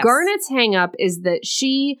 Yes. Garnet's hang up is that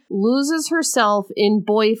she loses herself in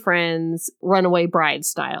boyfriends runaway bride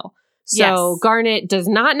style. So Garnet does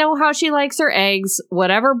not know how she likes her eggs,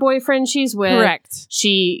 whatever boyfriend she's with. Correct.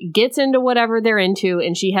 She gets into whatever they're into,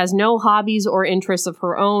 and she has no hobbies or interests of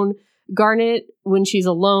her own. Garnet, when she's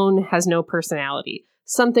alone, has no personality.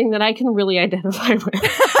 Something that I can really identify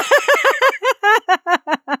with.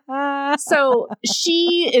 So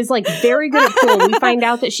she is like very good at pool. We find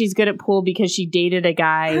out that she's good at pool because she dated a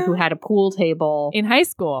guy who had a pool table. In high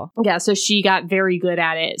school. Yeah, so she got very good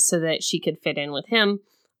at it so that she could fit in with him.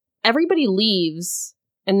 Everybody leaves,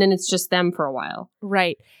 and then it's just them for a while.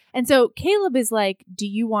 Right. And so Caleb is like, do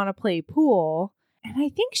you want to play pool? And I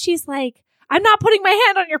think she's like, I'm not putting my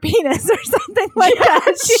hand on your penis or something like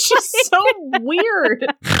that. She's like, so weird.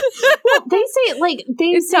 Well, they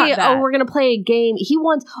say, oh, we're going to play a game. He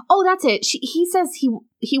wants, that's it. He says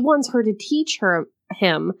he wants her to teach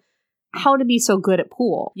him how to be so good at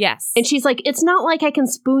pool. Yes. And she's like, it's not like I can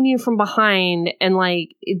spoon you from behind and like,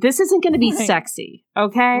 this isn't going to be sexy.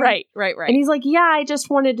 Okay. Right. And he's like, yeah, I just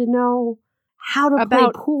wanted to know how to play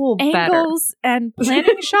pool angles better. And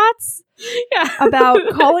planning shots. Yeah. About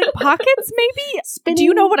calling pockets, maybe? Spinning Do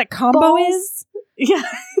you know what a combo balls? Is? Yeah.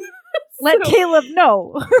 Let Caleb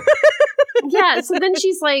know. Yeah, so then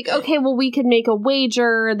she's like, okay, well, we could make a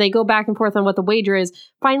wager. They go back and forth on what the wager is.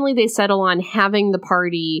 Finally, they settle on having the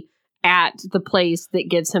party at the place that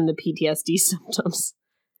gives him the PTSD symptoms.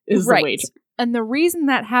 Is the wager. And the reason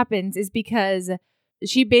that happens is because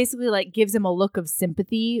she basically like gives him a look of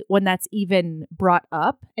sympathy when that's even brought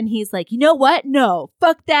up. And he's like, you know what? No,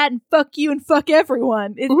 fuck that and fuck you and fuck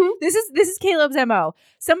everyone. This is Caleb's MO.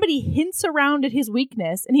 Somebody hints around at his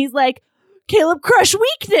weakness and he's like, Caleb crush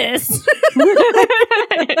weakness. Caleb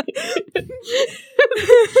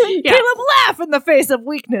laugh in the face of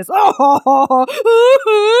weakness. And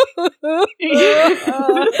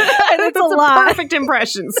it's a lot. Perfect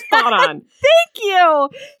impression. Spot on. Thank you.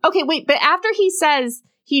 Okay, wait, but after he says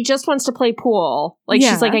he just wants to play pool. Like,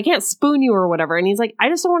 she's like, I can't spoon you or whatever. And he's like, I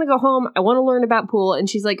just don't want to go home. I want to learn about pool. And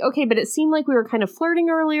she's like, okay, but it seemed like we were kind of flirting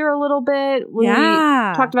earlier a little bit when we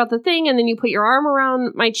talked about the thing. And then you put your arm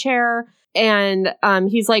around my chair. And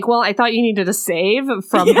he's like, well, I thought you needed a save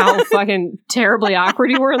from how fucking terribly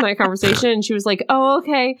awkward you were in that conversation. And she was like, oh,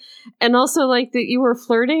 okay. And also like that you were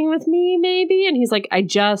flirting with me maybe. And he's like, I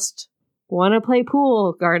just want to play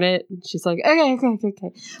pool, Garnet. And she's like, okay.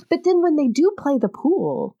 But then when they do play the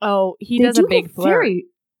pool, he does a big flirt. Very,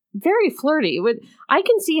 very flirty. I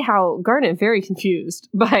can see how Garnet very confused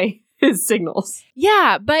by his signals.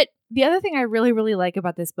 Yeah, but the other thing I really, really like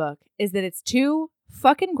about this book is that it's two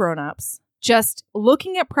fucking grown-ups just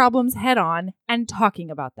looking at problems head on and talking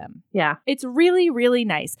about them. Yeah. It's really, really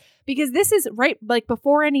nice because this is right, like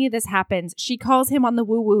before any of this happens, she calls him on the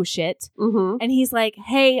woo-woo shit. Mm-hmm. And he's like,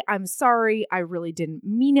 hey, I'm sorry. I really didn't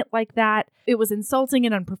mean it like that. It was insulting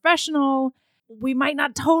and unprofessional. We might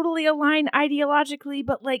not totally align ideologically,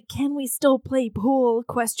 but like, can we still play pool? ?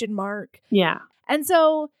 Yeah. And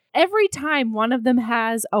so every time one of them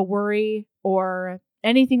has a worry or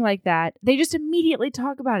anything like that, they just immediately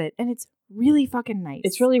talk about it. And it's really fucking nice.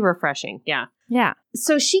 It's really refreshing. Yeah. Yeah.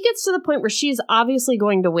 So she gets to the point where she's obviously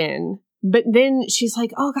going to win, but then she's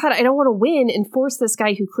like, oh God, I don't want to win and force this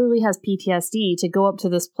guy who clearly has PTSD to go up to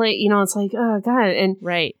this plate. You know, it's like, oh God. And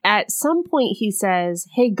at some point he says,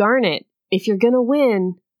 hey, Garnet, if you're going to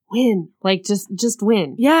win. Like, just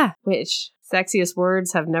win. Yeah. Which sexiest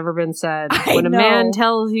words have never been said. When a man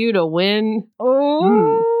tells you to win.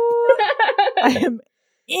 I am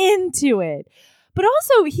into it. But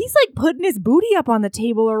also, he's like putting his booty up on the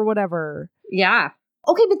table or whatever. Yeah.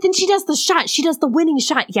 Okay, but then she does the shot. She does the winning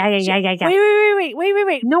shot. Yeah.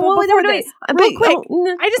 Wait. No, real quick.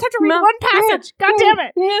 I just have to read one passage. God damn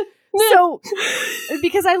it. So,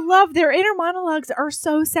 because I love their inner monologues are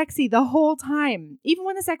so sexy the whole time, even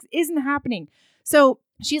when the sex isn't happening. So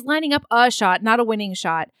she's lining up a shot, not a winning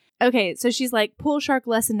shot. Okay, so she's like, pool shark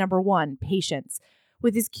lesson number 1, patience.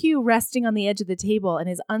 With his cue resting on the edge of the table and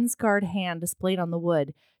his unscarred hand displayed on the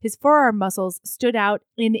wood, his forearm muscles stood out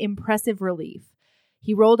in impressive relief.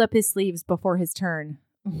 He rolled up his sleeves before his turn.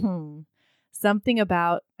 Something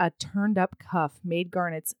about a turned-up cuff made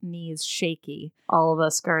Garnet's knees shaky. All of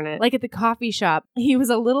us, Garnet. Like at the coffee shop, he was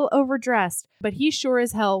a little overdressed, but he sure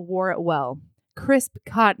as hell wore it well. Crisp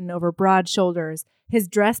cotton over broad shoulders, his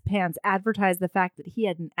dress pants advertised the fact that he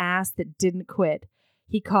had an ass that didn't quit.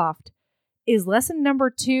 He coughed. Is lesson number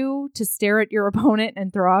 2 to stare at your opponent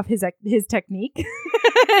and throw off his technique?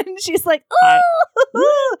 And she's like,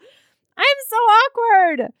 oh, I'm so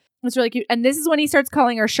awkward. It's really cute. And this is when he starts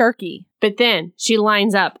calling her Sharky. But then she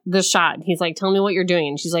lines up the shot. He's like, tell me what you're doing.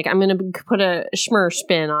 And she's like, I'm going to put a schmur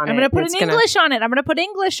spin on it. I'm going to put English on it. I'm going to put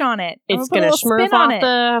English on it. It's going to smurf off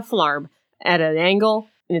the flarb at an angle.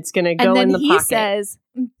 And it's going to go in the pocket. And then he says,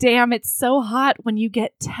 damn, it's so hot when you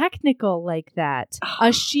get technical like that.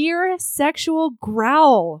 A sheer sexual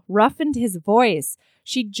growl roughened his voice.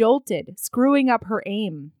 She jolted, screwing up her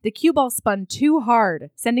aim. The cue ball spun too hard,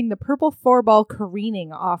 sending the purple 4-ball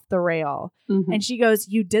careening off the rail. Mm-hmm. And she goes,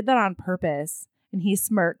 you did that on purpose. And he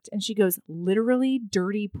smirked. And she goes, literally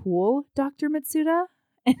dirty pool, Dr. Mitsuda?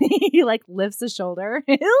 And he like lifts a shoulder.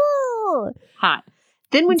 Hot.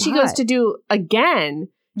 Then when she goes to do again,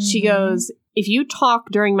 she goes, if you talk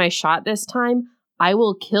during my shot this time, I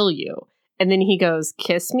will kill you. And then he goes,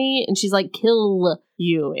 kiss me. And she's like, kill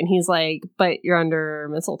you. And he's like, but you're under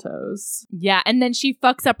mistletoes. Yeah. And then she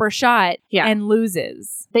fucks up her shot and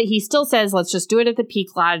loses. But he still says, let's just do it at the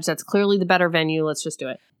Peak Lodge. That's clearly the better venue. Let's just do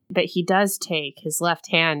it. But he does take his left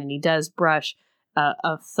hand and he does brush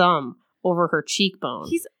a thumb over her cheekbone.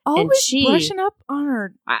 He's always brushing up on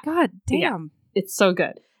her. God damn. Yeah, it's so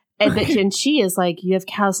good. And she is like, you have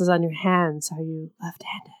calluses on your hands. Are you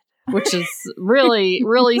left-handed? Which is really,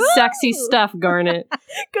 really sexy stuff, Garnet.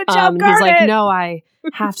 Good job, Garnet. He's like, no, I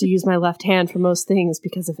have to use my left hand for most things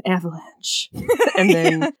because of avalanche. And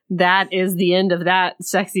then that is the end of that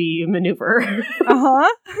sexy maneuver.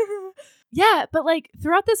 Yeah, but like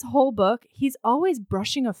throughout this whole book, he's always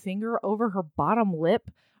brushing a finger over her bottom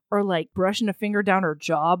lip or like brushing a finger down her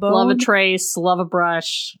jawbone. Love a trace, love a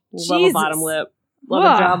brush, love a bottom lip, love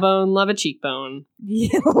a jawbone, love a cheekbone.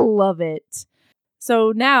 Yeah, love it.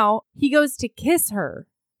 So now he goes to kiss her.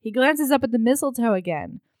 He glances up at the mistletoe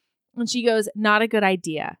again. And she goes, not a good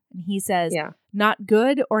idea. And he says, not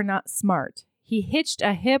good or not smart. He hitched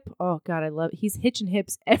a hip. Oh, God, I love it. He's hitching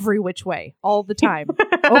hips every which way all the time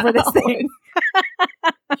over this thing.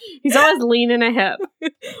 He's always leaning a hip.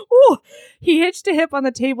 Ooh, he hitched a hip on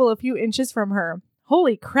the table a few inches from her,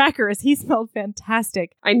 Holy crackers, he smelled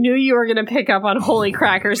fantastic. I knew you were going to pick up on holy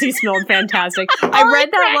crackers. He smelled fantastic. I read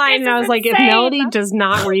that line and I was like, if Melody does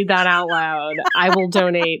not read that out loud, I will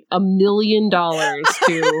donate $1 million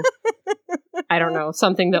to, I don't know,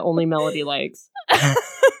 something that only Melody likes.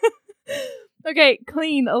 Okay,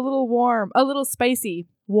 clean, a little warm, a little spicy,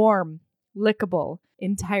 warm, lickable,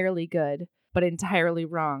 entirely good, but entirely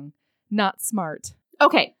wrong. Not smart.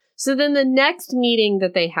 Okay. So then the next meeting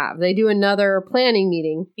that they do another planning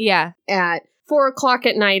meeting. Yeah. At 4:00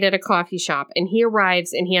 at night at a coffee shop. And he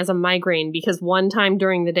arrives and he has a migraine because one time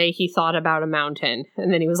during the day he thought about a mountain.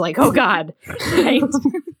 And then he was like, oh God. Right?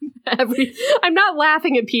 I'm not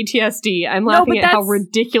laughing at PTSD. I'm laughing at how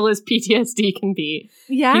ridiculous PTSD can be.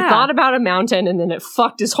 Yeah. He thought about a mountain and then it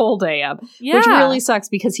fucked his whole day up. Yeah. Which really sucks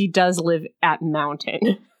because he does live at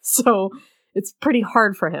mountain. So it's pretty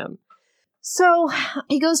hard for him. So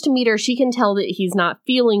he goes to meet her. She can tell that he's not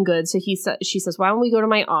feeling good. So she says, why don't we go to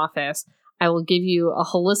my office? I will give you a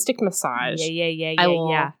holistic massage. I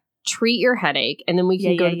will treat your headache. And then we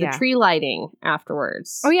can go to the tree lighting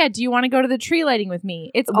afterwards. Oh, yeah. Do you want to go to the tree lighting with me?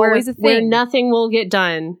 It's always a thing. Where nothing will get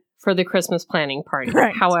done for the Christmas planning party.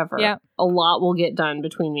 Correct. However, a lot will get done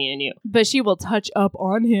between me and you. But she will touch up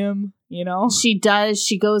on him, you know? She does.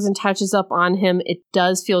 She goes and touches up on him. It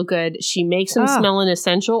does feel good. She makes him smell an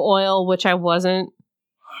essential oil, which I wasn't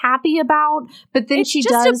happy about. But then she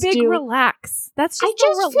does just a big relax. That's just I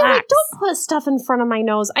just feel like don't put stuff in front of my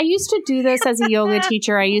nose. I used to do this as a yoga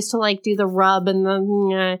teacher. I used to like do the rub and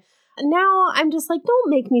the... Now I'm just like,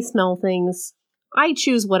 don't make me smell things. I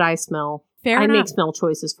choose what I smell. Fair enough. I make smell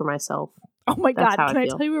choices for myself. Oh my God. Can I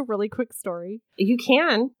tell you a really quick story? You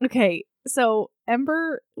can. Okay. So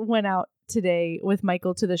Ember went out today with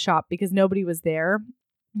Michael to the shop because nobody was there.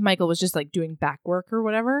 Michael was just like doing back work or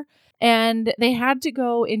whatever. And they had to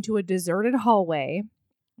go into a deserted hallway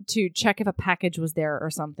to check if a package was there or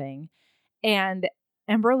something. And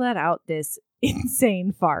Ember let out this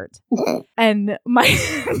insane fart. And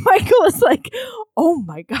Michael was like, oh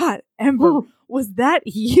my God, Ember, was that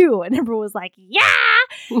you? And Ember was like, yeah.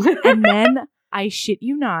 And then, I shit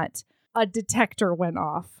you not, a detector went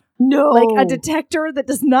off. No. Like a detector that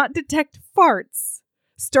does not detect farts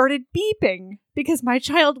started beeping because my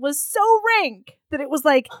child was so rank that it was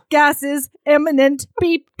like, gases, imminent,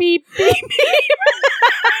 beep, beep, beep, beep.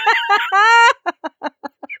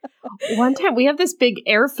 One time, we have this big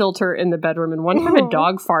air filter in the bedroom, and one time a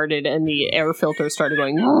dog farted, and the air filter started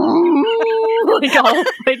going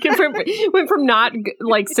it went from not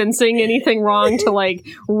like sensing anything wrong to like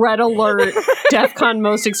red alert, DEFCON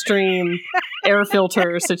most extreme air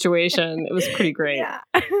filter situation. It was pretty great. Yeah.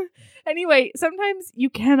 Anyway, sometimes you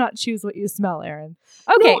cannot choose what you smell, Erin.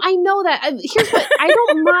 Okay. No, I know that. Here's what I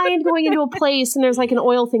don't mind going into a place and there's like an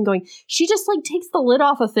oil thing going. She just like takes the lid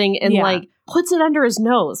off a thing and like puts it under his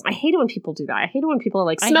nose. I hate it when people do that. I hate it when people are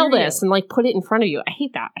like, smell this and like put it in front of you. I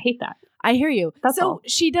hate that. I hear you. That's so all.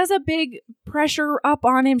 She does a big pressure up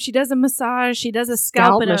on him. She does a massage. She does a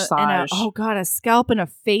scalp and a scalp and a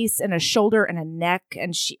face and a shoulder and a neck.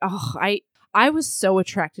 And I was so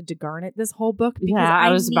attracted to Garnet this whole book because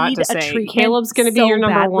I was about to say Caleb's going to be your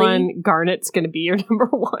number one. Garnet's going to be your number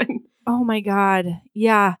one. Oh my God.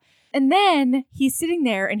 Yeah. And then he's sitting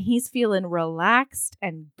there and he's feeling relaxed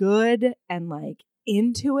and good and like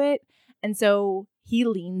into it. And so he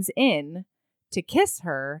leans in to kiss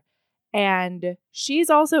her and she's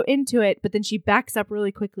also into it. But then she backs up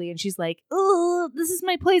really quickly and she's like, oh, this is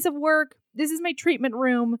my place of work. This is my treatment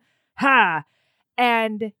room. Ha.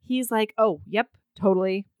 And he's like, oh, yep,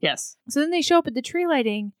 totally. Yes. So then they show up at the tree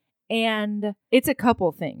lighting and it's a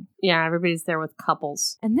couple thing. Yeah, everybody's there with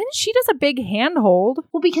couples. And then she does a big handhold.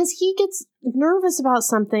 Well, because he gets nervous about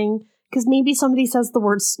something because maybe somebody says the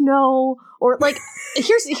word snow or like,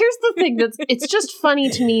 here's the thing it's just funny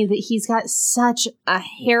to me that he's got such a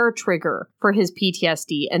hair trigger for his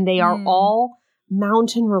PTSD and they are all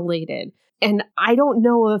mountain related. And I don't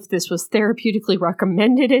know if this was therapeutically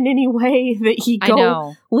recommended in any way that he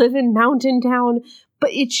go live in Mountain Town, but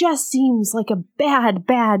it just seems like a bad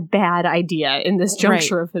idea in this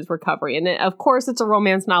juncture of his recovery. And of course, it's a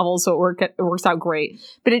romance novel, so it works out great.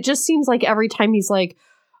 But it just seems like every time he's like,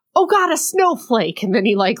 oh God, a snowflake, and then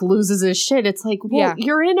he like loses his shit. It's like, well,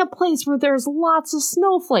 you're in a place where there's lots of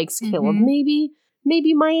snowflakes, Caleb.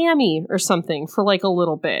 Maybe Miami or something for like a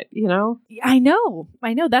little bit, you know? I know.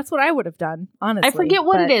 That's what I would have done, honestly. I forget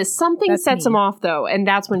what it is. Something sets him off though, and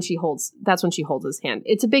that's when she holds his hand.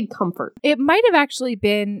 It's a big comfort. It might have actually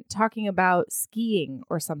been talking about skiing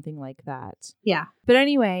or something like that. Yeah. But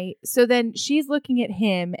anyway, so then she's looking at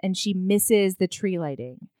him and she misses the tree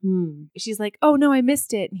lighting. She's like, oh no, I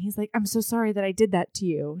missed it. And he's like, I'm so sorry that I did that to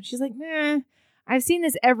you. She's like, nah, I've seen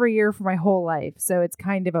this every year for my whole life, so it's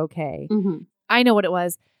kind of okay. Mm-hmm. I know what it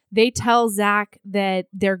was. They tell Zach that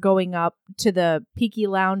they're going up to the Peaky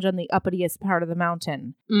Lounge on the uppitiest part of the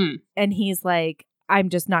mountain. And he's like, I'm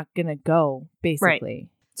just not going to go, basically. Right.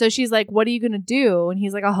 So she's like, what are you going to do? And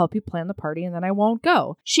he's like, I'll help you plan the party and then I won't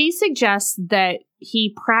go. She suggests that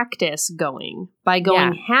he practice going by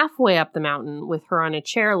going halfway up the mountain with her on a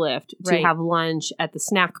chairlift to have lunch at the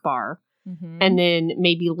snack bar. Mm-hmm. And then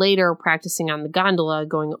maybe later practicing on the gondola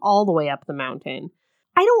going all the way up the mountain.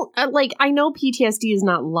 I know PTSD is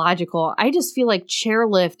not logical. I just feel like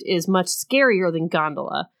chairlift is much scarier than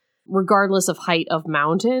gondola, regardless of height of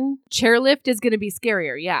mountain. Chairlift is going to be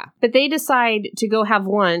scarier, yeah. But they decide to go have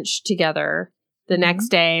lunch together the next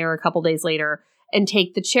day or a couple days later and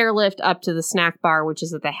take the chairlift up to the snack bar, which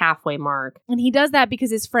is at the halfway mark. And he does that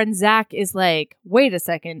because his friend Zach is like, wait a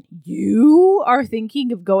second, you are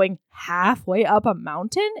thinking of going halfway up a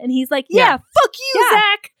mountain? And he's like, yeah. Fuck you,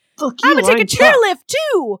 Zach. Fuck you, I'm going to take a chairlift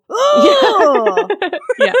too. Oh.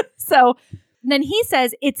 Yeah. So then he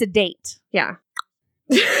says it's a date. Yeah.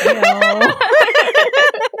 No.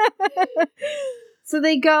 So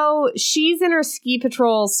they go, she's in her ski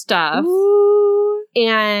patrol stuff. Ooh.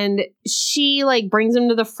 And she brings him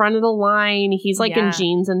to the front of the line. He's in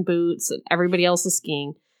jeans and boots. And everybody else is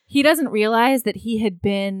skiing. He doesn't realize that he had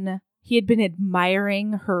been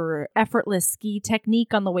admiring her effortless ski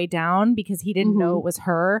technique on the way down because he didn't know it was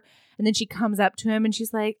her. And then she comes up to him and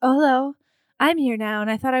she's like, oh, hello, I'm here now. And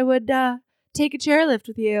I thought I would take a chairlift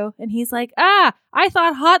with you. And he's like, I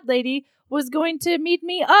thought Hot Lady was going to meet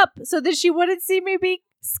me up so that she wouldn't see me be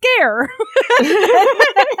scared.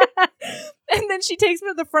 And then she takes me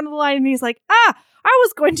to the front of the line and he's like, I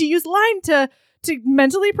was going to use line to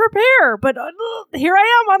mentally prepare, but here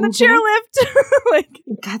I am on the chairlift.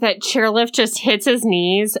 God, that chairlift just hits his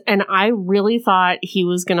knees, and I really thought he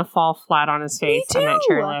was going to fall flat on his face on that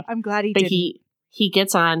chairlift. I'm glad he didn't. He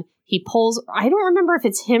gets on, he pulls, I don't remember if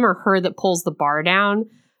it's him or her that pulls the bar down,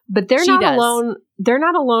 but they're not alone. They're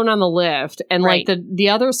not alone on the lift, and the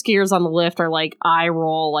other skiers on the lift are eye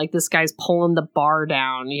roll, this guy's pulling the bar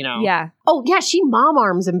down, Yeah. Oh yeah, she mom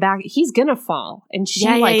arms him back. He's gonna fall, and she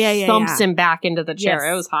thumps him back into the chair.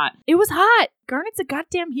 Yes. It was hot. It was hot. Garnet's a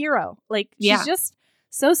goddamn hero. She's just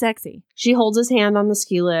so sexy. She holds his hand on the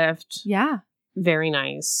ski lift. Yeah. Very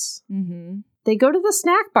nice. Mm-hmm. They go to the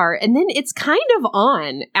snack bar, and then it's kind of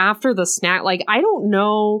on after the snack. I don't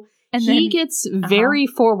know. And he gets very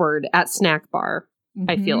forward at snack bar,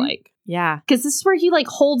 I feel like. Yeah. Because this is where he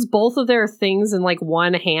holds both of their things in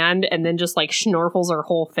one hand and then just schnorfels her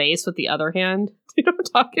whole face with the other hand. You know what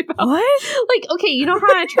I'm talking about? What? Okay, you know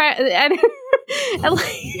how I try at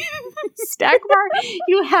snack bar,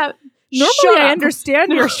 you have... Normally I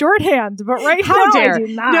understand your shorthand, but right now I do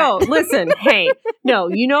not. No, listen, hey. No,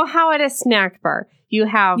 you know how at a snack bar, you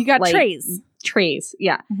got trays. Trays,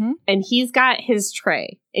 yeah. Mm-hmm. And he's got his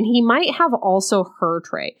tray. And he might have also her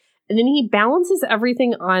tray. And then he balances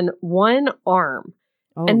everything on one arm.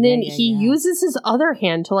 Oh, and then he uses his other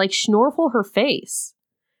hand to schnorfel her face.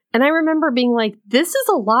 And I remember being like, this is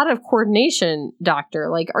a lot of coordination,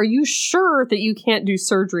 doctor. Are you sure that you can't do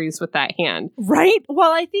surgeries with that hand? Right?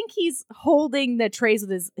 Well, I think he's holding the trays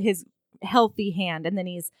with his healthy hand. And then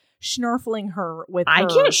he's schnorfeling her with I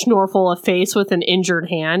can't schnorfel a face with an injured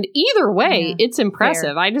hand. Either way, it's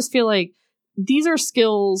impressive. Fair. I just feel like these are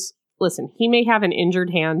skills. Listen, he may have an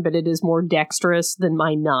injured hand, but it is more dexterous than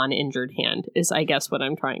my non-injured hand, is I guess what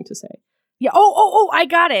I'm trying to say. Yeah. Oh, I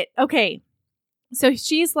got it. Okay. So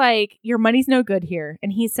she's like, your money's no good here.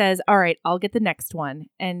 And he says, all right, I'll get the next one.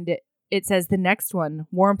 And it says the next one,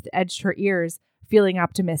 warmth edged her ears, feeling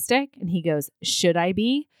optimistic. And he goes, should I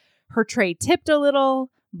be? Her tray tipped a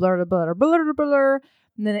little. Blur, blur, blur, blur.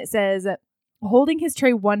 And then it says, holding his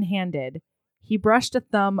tray one-handed, he brushed a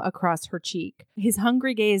thumb across her cheek. His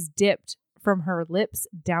hungry gaze dipped from her lips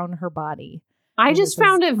down her body. I just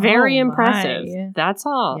found it very impressive. That's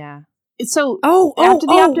all. Yeah. So after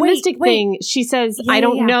the optimistic thing, she says, I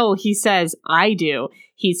don't know. He says, I do.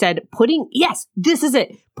 He said, this is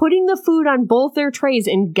it. Putting the food on both their trays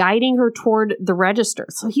and guiding her toward the register.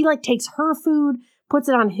 So he takes her food, puts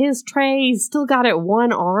it on his tray. He's still got it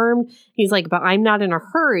one arm. He's like, but I'm not in a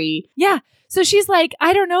hurry. Yeah. So she's like,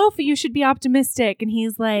 I don't know if you should be optimistic. And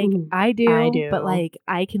he's like, I do. But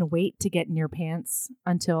I can wait to get in your pants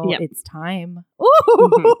until it's time.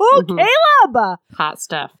 Ooh, Caleb! Hot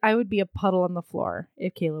stuff. I would be a puddle on the floor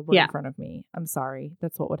if Caleb were in front of me. I'm sorry.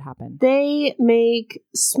 That's what would happen. They make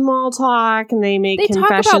small talk and they make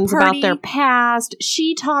confessions about their past.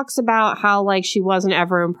 She talks about how she wasn't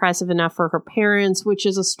ever impressive enough for her parents romance, which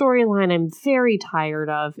is a storyline I'm very tired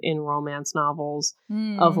of in romance novels.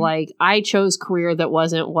 Of like, I chose career that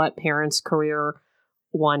wasn't what parents' career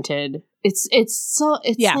wanted. It's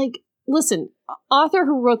like, listen, author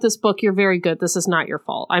who wrote this book, you're very good. This is not your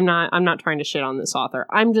fault. I'm not trying to shit on this author.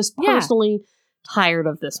 I'm just personally tired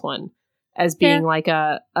of this one as being like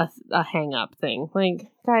a hang up thing. Like,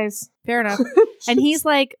 guys, fair enough. And he's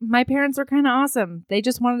like, my parents were kind of awesome. They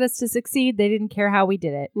just wanted us to succeed. They didn't care how we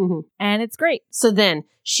did it. And it's great. So then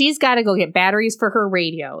she's got to go get batteries for her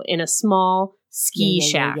radio in a small ski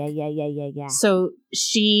shack. Yeah. So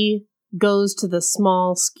she goes to the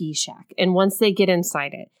small ski shack. And once they get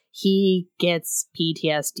inside it, he gets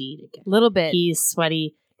PTSD again. Little bit. He's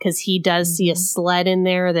sweaty because he does see a sled in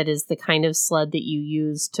there that is the kind of sled that you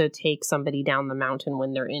use to take somebody down the mountain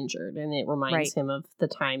when they're injured. And it reminds him of the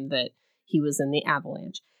time that he was in the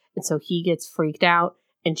avalanche. And so he gets freaked out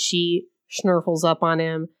and she snurfles up on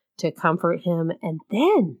him to comfort him. And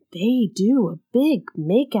then they do a big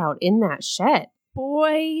makeout in that shed.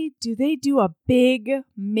 Boy, do they do a big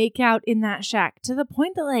makeout in that shack to the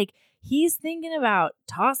point that like he's thinking about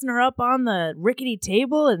tossing her up on the rickety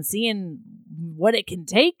table and seeing what it can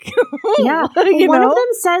take. Yeah. One of them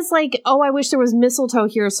says like, oh, I wish there was mistletoe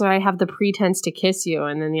here so I have the pretense to kiss you.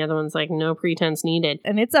 And then the other one's like, no pretense needed.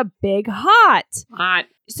 And it's a big hot.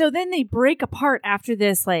 So then they break apart after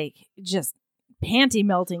this, like, just panty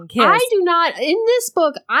melting kiss. In this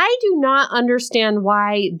book, I do not understand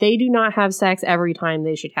why they do not have sex every time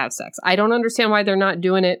they should have sex. I don't understand why they're not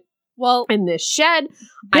doing it in this shed.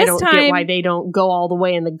 I don't get why they don't go all the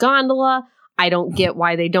way in the gondola. I don't get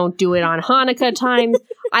why they don't do it on Hanukkah times.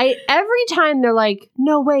 Every time they're like,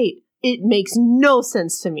 no, wait, it makes no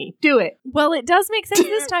sense to me. Do it. Well, it does make sense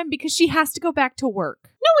this time because she has to go back to work.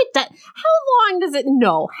 No, it does. How long does it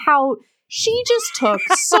know? She just took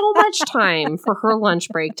so much time for her lunch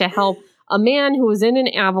break to help a man who was in an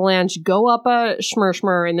avalanche go up a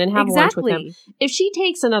schmurschmer and then have lunch with him. If she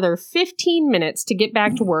takes another 15 minutes to get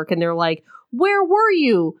back to work and they're like, where were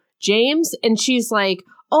you, James? And she's like,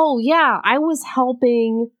 oh, yeah, I was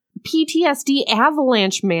helping PTSD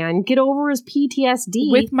avalanche man get over his PTSD.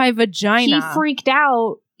 With my vagina. He freaked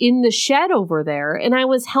out in the shed over there, and I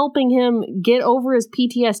was helping him get over his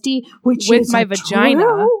PTSD, which with my vagina.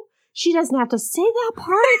 True. She doesn't have to say that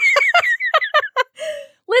part.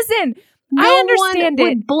 Listen, no I understand one it.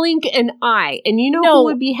 Would blink an eye, and you know who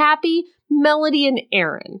would be happy? Melody and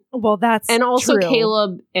Aaron. Well, that's and also true.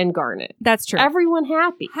 Caleb and Garnet. That's true. Everyone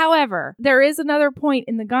happy. However, there is another point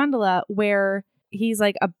in the gondola where he's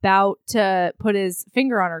like about to put his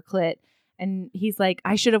finger on her clit, and he's like,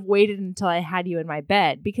 I should have waited until I had you in my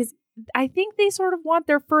bed, because I think they sort of want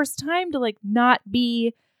their first time to like not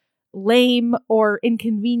be lame or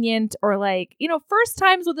inconvenient, or like, you know, first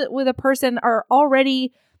times with a person are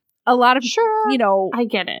already a lot of you know, I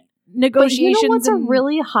get it. Negotiations. But you know what's a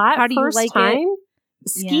really hot how do you first like time? It?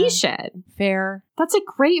 Ski shed. Fair. That's a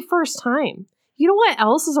great first time. You know what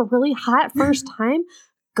else is a really hot first time?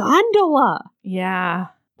 Gondola. Yeah,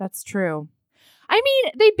 that's true. I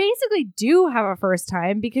mean, they basically do have a first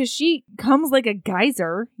time because she comes like a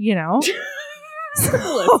geyser, you know?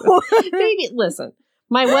 Listen.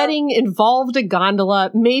 My wedding involved a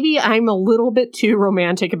gondola. Maybe I'm a little bit too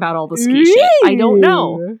romantic about all the ski shit. I don't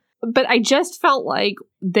know. But I just felt like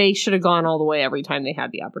they should have gone all the way every time they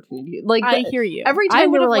had the opportunity. Like, I hear you. Every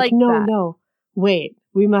time they were like, no, wait,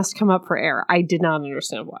 we must come up for air. I did not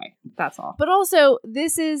understand why. That's all. But also,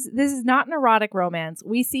 this is not an erotic romance.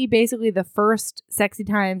 We see basically the first sexy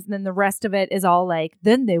times, and then the rest of it is all like,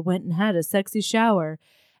 then they went and had a sexy shower.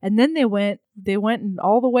 And then they went and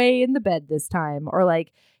all the way in the bed this time. Or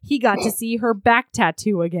like, he got to see her back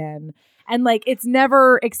tattoo again. And like, it's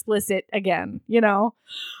never explicit again, you know?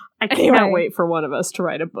 I can't wait for one of us to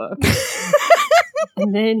write a book.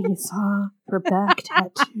 And then he saw her back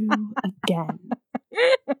tattoo again.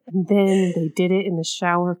 And then they did it in the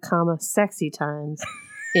shower, comma, sexy times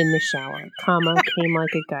in the shower, comma, came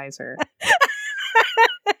like a geyser.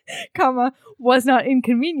 Comma, was not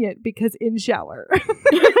inconvenient because in shower.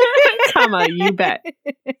 Comma, you bet.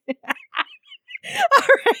 All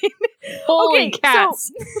right. Holy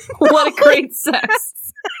cats. So what a great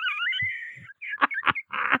sex.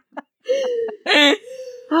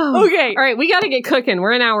 Okay. All right, we got to get cooking.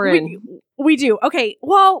 We're an hour in. We do. Okay.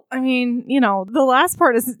 Well, I mean, you know, the last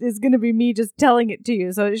part is going to be me just telling it to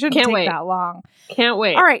you, so it shouldn't take that long. Can't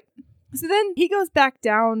wait. All right. So then he goes back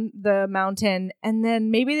down the mountain, and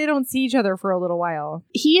then maybe they don't see each other for a little while.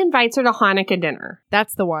 He invites her to Hanukkah dinner.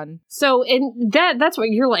 That's the one. So, and that's what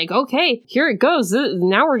you're like, okay, here it goes.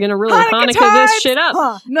 Now we're going to really Hanukkah time! this shit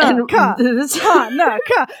up.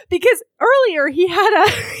 Hanukkah. Because earlier he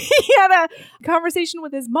had a conversation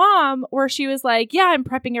with his mom where she was like, yeah, I'm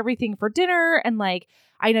prepping everything for dinner. And like,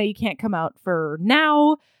 I know you can't come out for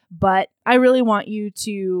now, but I really want you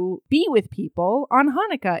to be with people on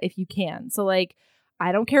Hanukkah if you can. So like,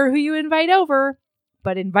 I don't care who you invite over,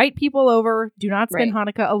 but invite people over. Do not spend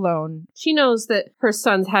Hanukkah alone. She knows that her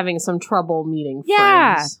son's having some trouble meeting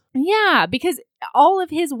friends. Yeah, because all of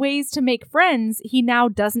his ways to make friends, he now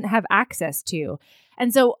doesn't have access to.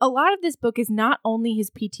 And so a lot of this book is not only his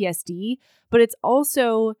PTSD, but it's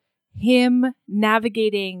also him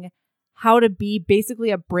navigating how to be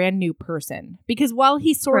basically a brand new person. Because while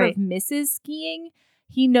he sort of misses skiing,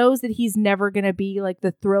 he knows that he's never going to be like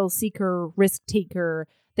the thrill seeker, risk taker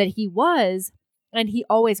that he was. And he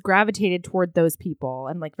always gravitated toward those people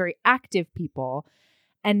and like very active people.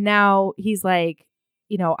 And now he's like,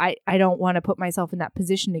 you know, I don't want to put myself in that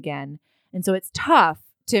position again. And so it's tough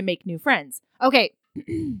to make new friends. Okay.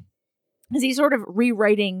 As he's sort of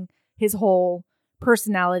rewriting his whole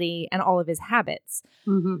personality and all of his habits.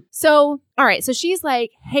 Mm-hmm. So, all right. So she's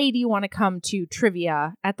like, hey, do you want to come to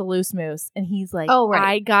trivia at the Loose Moose? And he's like,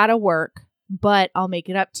 I gotta work, but I'll make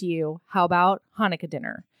it up to you. How about Hanukkah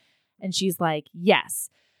dinner? And she's like,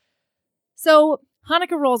 yes. So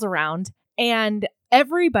Hanukkah rolls around and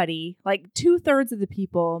everybody, like 2/3 of the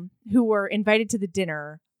people who were invited to the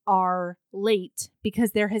dinner are late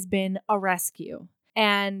because there has been a rescue.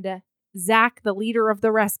 And Zach, the leader of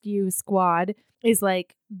the rescue squad, is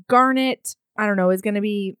like, Garnet, I don't know, is going to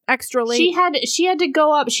be extra late. She had to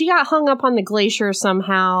go up. She got hung up on the glacier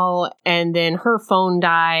somehow, and then her phone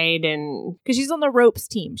died. And because she's on the ropes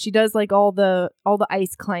team, she does like all the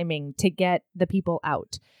ice climbing to get the people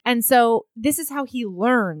out. And so this is how he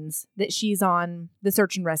learns that she's on the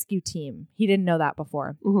search and rescue team. He didn't know that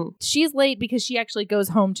before. Mm-hmm. She's late because she actually goes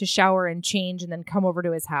home to shower and change and then come over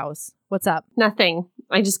to his house. What's up? Nothing.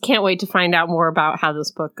 I just can't wait to find out more about how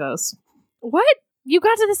this book goes. What? You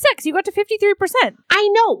got to the 6. You got to 53%. I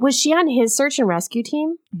know. Was she on his search and rescue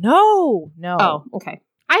team? No. Oh, okay.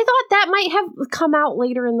 I thought that might have come out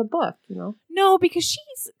later in the book, you know? No, because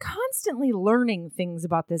she's constantly learning things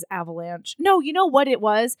about this avalanche. No, you know what it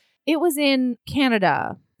was? It was in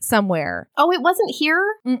Canada somewhere. Oh, it wasn't here?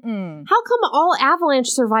 Mm-mm. How come all avalanche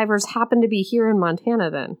survivors happen to be here in Montana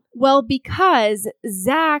then? Well, because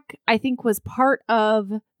Zach, I think, was part of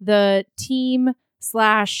the team /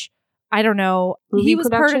 I don't know. He was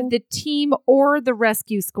part of the team or the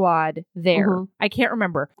rescue squad there. Mm-hmm. I can't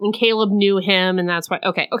remember. And Caleb knew him, and that's why.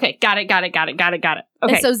 Okay. Got it. Okay.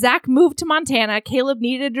 And so Zach moved to Montana. Caleb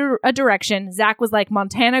needed a direction. Zach was like,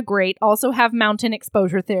 Montana, great. Also have mountain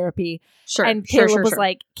exposure therapy. Sure. And Caleb was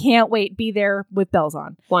like, can't wait. Be there with bells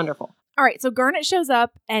on. Wonderful. All right. So Garnet shows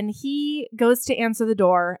up, and he goes to answer the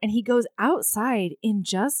door, and he goes outside in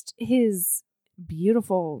just his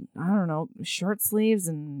beautiful, I don't know, short sleeves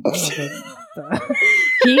and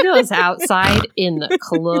he goes outside in the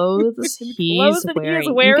clothes he's wearing.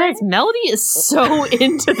 You guys, Melody is so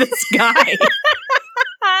into this guy.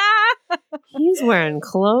 He's wearing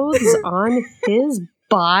clothes on his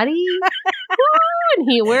body, and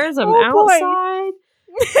he wears them outside.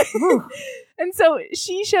 And so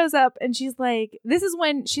she shows up and she's like, this is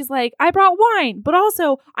when she's like, I brought wine, but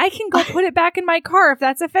also I can go put it back in my car if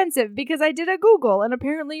that's offensive because I did a Google and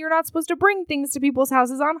apparently you're not supposed to bring things to people's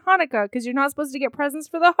houses on Hanukkah because you're not supposed to get presents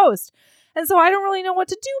for the host. And so I don't really know what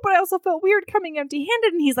to do, but I also felt weird coming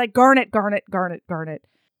empty-handed. And he's like, Garnet.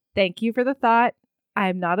 Thank you for the thought.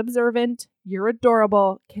 I'm not observant. You're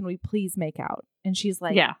adorable. Can we please make out? And she's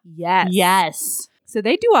like, yes. So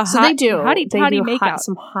they do a hotty-toddy makeout.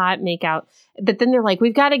 Some hot makeout. But then they're like,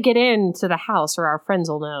 we've got to get into the house or our friends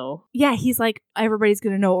will know. Yeah, he's like, everybody's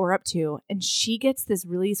going to know what we're up to. And she gets this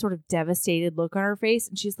really sort of devastated look on her face.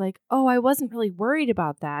 And she's like, oh, I wasn't really worried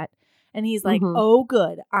about that. And he's like, oh,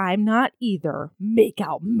 good. I'm not either. Make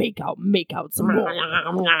out some more.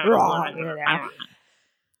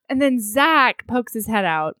 And then Zach pokes his head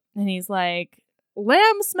out and he's like,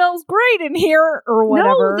 lamb smells great in here, or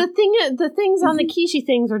whatever. No, the things on the quiche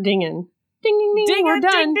things are dinging. Ding, ding, ding, we're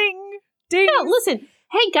done. Ding. Yeah, listen.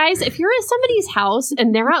 Hey, guys, if you're at somebody's house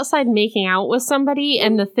and they're outside making out with somebody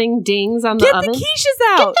and the thing dings on the oven. Get the quiches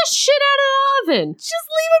out. Get the shit out of the oven. Just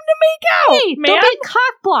leave them to make out, hey, man. Don't be a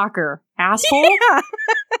cock blocker, asshole. Yeah.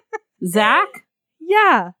 Zach?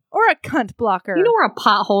 Yeah. Or a cunt blocker. You know where a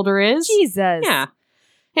pot holder is? Jesus. Yeah.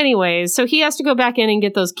 Anyways, so he has to go back in and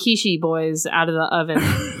get those quiche boys out of the oven.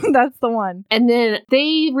 That's the one. And then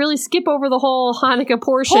they really skip over the whole Hanukkah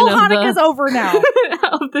portion Whole Hanukkah's over now.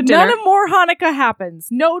 of the dinner. None of more Hanukkah happens.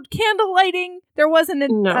 No candle lighting. There wasn't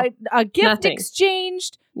a gift Nothing.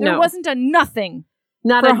 exchanged. There No. wasn't a nothing.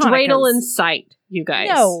 Not for a dreidel Hanukkahs. in sight, you guys.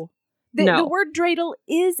 No. The No. word dreidel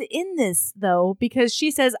is in this, though, because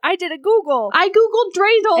she says, I did a Google. I Googled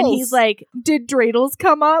dreidels. And he's like, did dreidels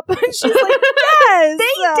come up? And she's like, yes.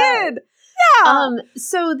 they did. Yeah.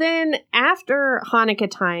 So then after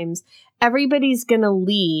Hanukkah times, everybody's going to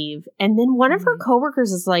leave. And then one of her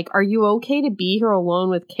coworkers is like, are you okay to be here alone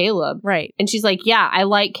with Caleb? Right. And she's like, yeah, I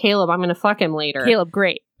like Caleb. I'm going to fuck him later. Caleb,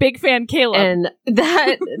 great. Big fan Caleb. And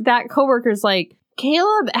that coworker's like,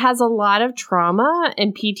 Caleb has a lot of trauma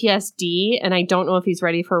and PTSD, and I don't know if he's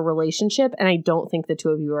ready for a relationship, and I don't think the two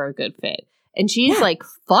of you are a good fit. And she's like,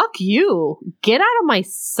 fuck you. Get out of my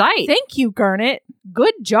sight. Thank you, Garnet.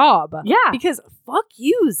 Good job. Yeah. Because fuck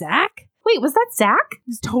you, Zach. Wait, was that Zach?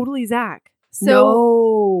 It's totally Zach. So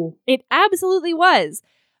No. it absolutely was.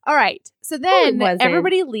 All right. So then wasn't.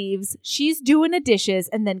 everybody leaves. She's doing the dishes.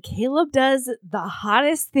 And then Caleb does the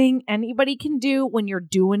hottest thing anybody can do when you're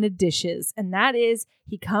doing the dishes. And that is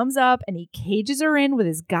he comes up and he cages her in with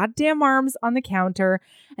his goddamn arms on the counter.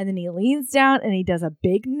 And then he leans down and he does a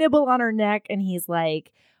big nibble on her neck. And he's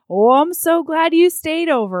like, oh, I'm so glad you stayed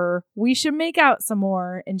over. We should make out some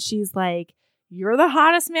more. And she's like, you're the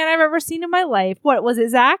hottest man I've ever seen in my life. What was it,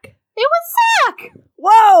 Zach? It was Zach.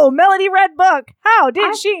 Whoa, Melody read book. How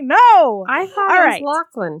did she know? I thought All it was right.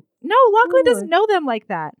 Lachlan. No, Lachlan doesn't know them like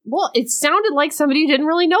that. Well, it sounded like somebody who didn't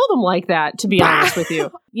really know them like that, to be honest with you.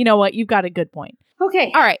 You know what? You've got a good point.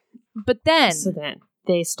 Okay. All right. But then, So then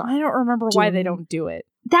they stop. I don't remember why they don't do it.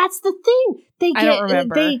 That's the thing. I don't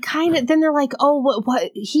remember. They kind of, then they're like, oh,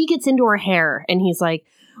 what? He gets into her hair and he's like,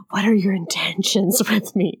 what are your intentions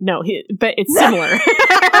with me? No, but it's similar.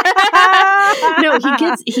 No,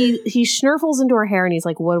 he schnurfles into her hair and he's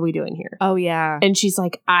like, what are we doing here? Oh, yeah. And she's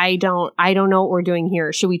like, I don't know what we're doing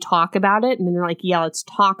here. Should we talk about it? And then they're like, yeah, let's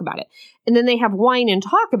talk about it. And then they have wine and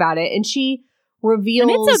talk about it. And she reveals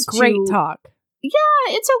And it's a great talk. Yeah,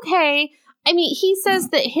 it's okay. I mean, he says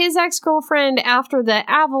that his ex-girlfriend, after the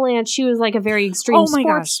avalanche, she was like a very extreme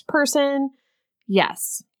sports person.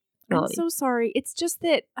 Yes. I'm so sorry. It's just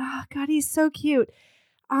that, oh, God, he's so cute.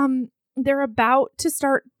 They're about to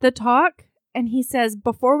start the talk, and he says,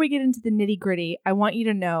 before we get into the nitty-gritty, I want you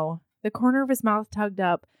to know, the corner of his mouth tugged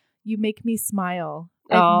up, you make me smile.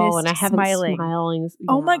 And I haven't smiling.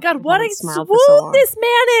 Oh my God, what a swoon this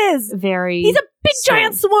man is! He's a big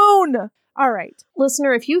giant swoon! All right.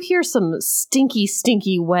 Listener, if you hear some stinky,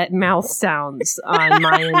 stinky, wet mouth sounds on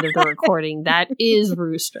my end of the recording, that is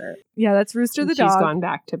Rooster. Yeah, that's Rooster the dog. She's gone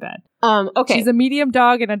back to bed. Okay. She's a medium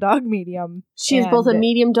dog and a dog medium. She is both a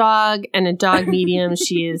medium dog and a dog medium.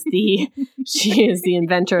 She is the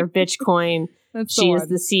inventor of Bitcoin. She is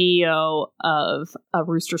the CEO of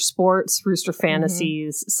Rooster Sports, Rooster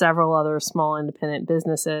Fantasies, several other small independent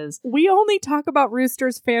businesses. We only talk about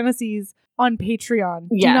Rooster's fantasies on Patreon.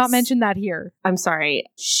 Yes. Do not mention that here. I'm sorry.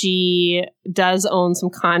 She does own some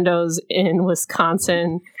condos in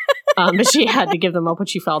Wisconsin, but she had to give them up when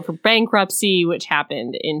she filed for bankruptcy, which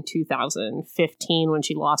happened in 2015 when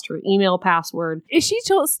she lost her email password. Is she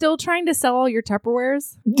still trying to sell all your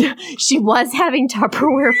Tupperwares? She was having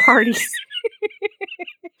Tupperware parties.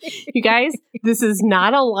 You guys, this is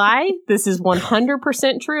not a lie. This is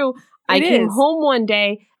 100% true. I came home one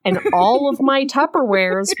day and all of my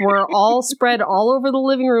Tupperwares were all spread all over the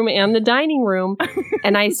living room and the dining room.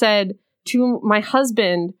 And I said to my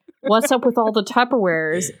husband, what's up with all the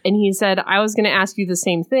Tupperwares? And he said, I was going to ask you the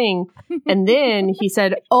same thing. And then he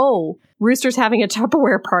said, oh, Rooster's having a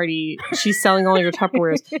Tupperware party. She's selling all your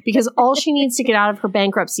Tupperwares because all she needs to get out of her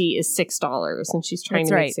bankruptcy is $6. And she's trying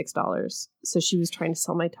to make $6. So she was trying to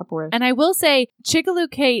sell my Tupperware. And I will say, Chickaloo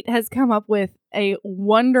Kate has come up with a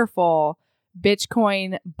wonderful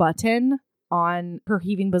Bitcoin button on her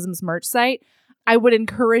Heaving Bosoms merch site. I would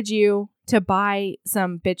encourage you to buy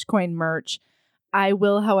some Bitcoin merch. I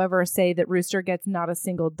will, however, say that Rooster gets not a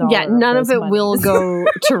single dollar. Yeah, none of it will go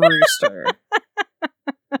to Rooster.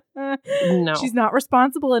 No. She's not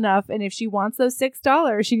responsible enough, and if she wants those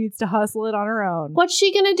 $6, she needs to hustle it on her own. What's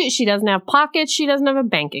she gonna do? She doesn't have pockets. She doesn't have a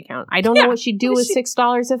bank account. I don't know what she'd do with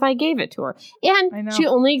 $6 if I gave it to her. And she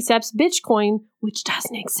only accepts Bitcoin, which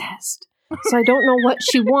doesn't exist. So I don't know what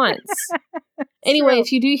she wants. Anyway,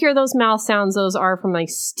 if you do hear those mouth sounds, those are from my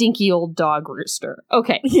stinky old dog Rooster.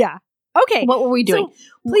 Okay. Yeah. Okay. What were we doing? So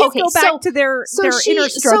please go back to their inner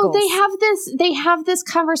struggles. So they have this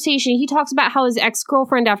conversation. He talks about how his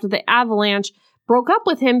ex-girlfriend after the avalanche broke up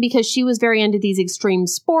with him because she was very into these extreme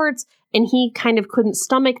sports and he kind of couldn't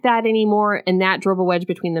stomach that anymore. And that drove a wedge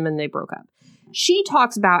between them and they broke up. She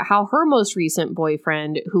talks about how her most recent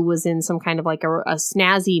boyfriend, who was in some kind of like a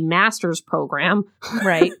snazzy master's program.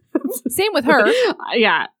 Right. Same with her.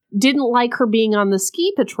 Yeah. Didn't like her being on the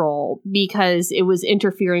ski patrol because it was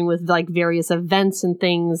interfering with like various events and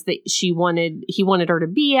things that he wanted her to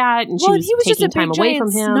be at, and she was taking time away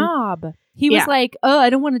from him. Snob. He was like, "Oh, I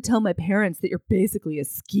don't want to tell my parents that you're basically a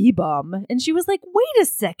ski bum." And she was like, "Wait a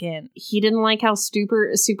second." He didn't like how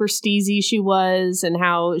super steezy she was and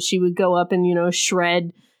how she would go up and,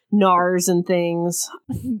 shred NARS and things.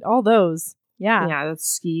 All those. Yeah. Yeah, that's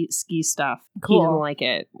ski stuff. Cool. He didn't like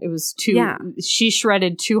it. It was she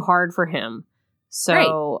shredded too hard for him.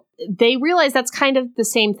 So they realize that's kind of the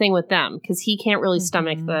same thing with them because he can't really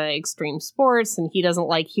stomach the extreme sports and he doesn't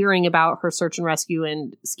like hearing about her search and rescue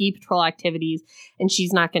and ski patrol activities, and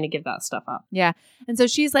she's not going to give that stuff up. Yeah. And so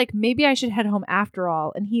she's like, maybe I should head home after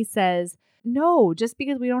all. And he says, no, just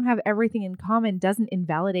because we don't have everything in common doesn't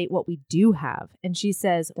invalidate what we do have. And she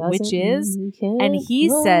says, which is, and he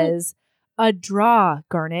says, a draw,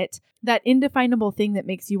 Garnet, that indefinable thing that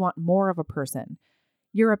makes you want more of a person.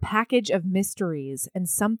 You're a package of mysteries, and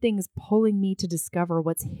something's pulling me to discover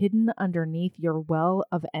what's hidden underneath your well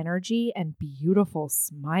of energy and beautiful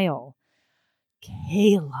smile.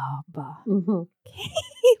 Caleb.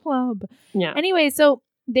 Caleb. Yeah. Anyway, so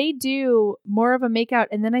they do more of a makeout,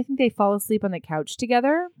 and then I think they fall asleep on the couch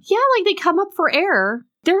together. Yeah, like they come up for air.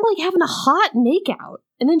 They're like having a hot makeout.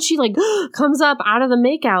 And then she like comes up out of the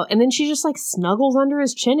makeout, and then she just like snuggles under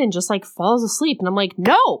his chin and just like falls asleep. And I'm like,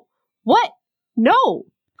 no, what? No,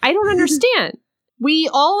 I don't understand. We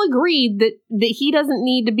all agreed that he doesn't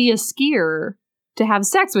need to be a skier to have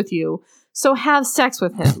sex with you. So have sex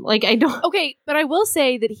with him. Like, I don't. Okay, but I will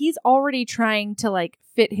say that he's already trying to like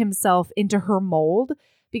fit himself into her mold.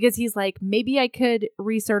 Because he's like, maybe I could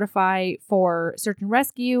recertify for search and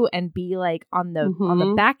rescue and be like on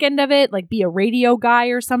the back end of it, like be a radio guy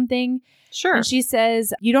or something. Sure. And she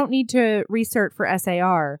says, you don't need to recert for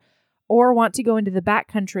SAR or want to go into the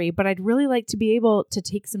backcountry, but I'd really like to be able to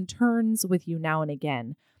take some turns with you now and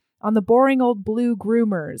again. On the boring old blue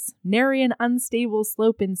groomers, nary an unstable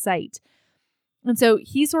slope in sight. And so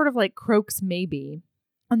he sort of like croaks maybe.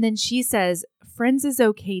 And then she says, friends is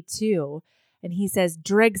okay too. And he says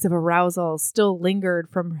dregs of arousal still lingered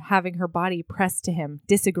from having her body pressed to him,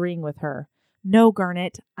 disagreeing with her. No,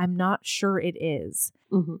 Garnet, I'm not sure it is.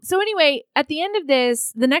 Mm-hmm. So anyway, at the end of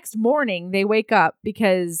this, the next morning, they wake up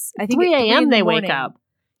because I think 3 a.m. they wake up.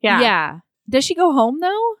 Yeah. Yeah. Does she go home,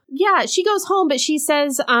 though? Yeah, she goes home, but she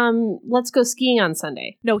says, let's go skiing on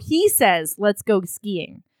Sunday. No, he says, let's go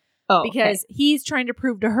skiing. Oh, because he's trying to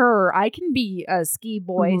prove to her, I can be a ski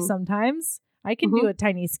boy sometimes. I can do a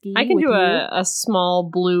tiny ski. I can do a small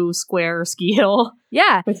blue square ski hill.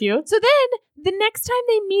 Yeah. With you. So then the next time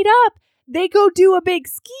they meet up, they go do a big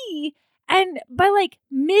ski. And by like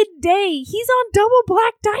midday, he's on double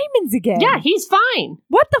black diamonds again. Yeah, he's fine.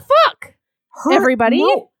 What the fuck? Everybody?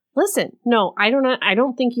 No, listen, no, I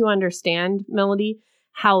don't think you understand, Melody,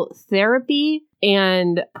 how therapy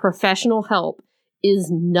and professional help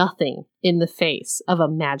is nothing in the face of a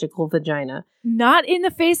magical vagina. Not in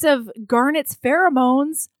the face of Garnet's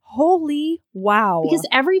pheromones. Holy wow. Because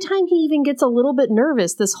every time he even gets a little bit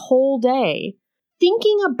nervous this whole day,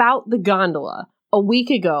 thinking about the gondola a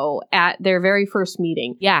week ago at their very first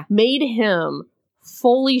meeting made him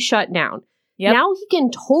fully shut down. Yep. Now he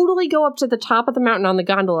can totally go up to the top of the mountain on the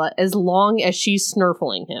gondola as long as she's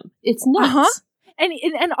snurfling him. It's nuts. Uh-huh.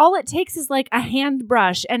 And all it takes is like a hand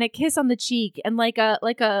brush and a kiss on the cheek and like a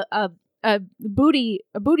booty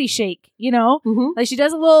shake, you know? Mm-hmm. Like she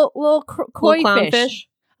does a little koi fish.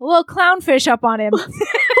 A little clownfish up on him.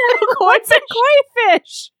 What's a koi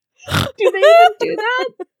fish? Do they even do that?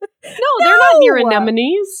 No, they're not near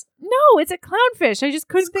anemones. No, it's a clownfish. I just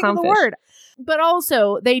couldn't think of the word. But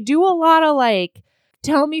also, they do a lot of like,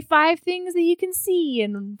 tell me 5 things that you can see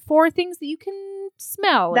and 4 things that you can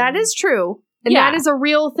smell. That is true. And that is a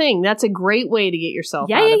real thing. That's a great way to get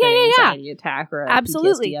yourself out of an anxiety attack or a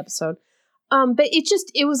PTSD episode. But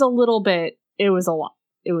it was a little bit, it was a lot.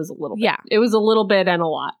 It was a little bit. Yeah. It was a little bit and a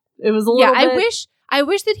lot. It was a little bit. I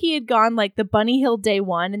wish that he had gone like the Bunny Hill day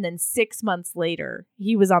 1 and then 6 months later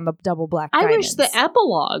he was on the double black diamonds. I wish the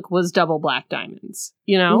epilogue was double black diamonds,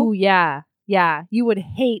 you know? Ooh, yeah. Yeah. You would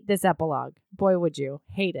hate this epilogue. Boy, would you.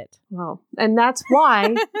 Hate it. Well, and that's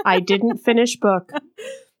why I didn't finish book.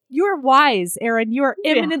 You are wise, Erin. You are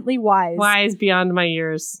eminently wise. Wise beyond my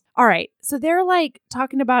years. All right. So they're like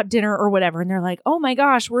talking about dinner or whatever. And they're like, oh my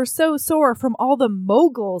gosh, we're so sore from all the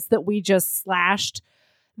moguls that we just slashed.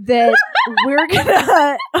 that we're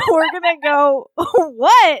gonna go.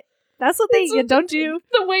 What? That's what they don't you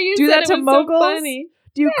The way you do said that to it was moguls? so funny.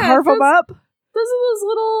 Do you Yeah, carve them up? Those are those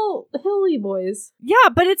little hilly boys. Yeah,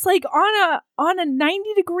 but it's like on a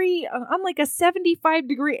 90 degree, on like a 75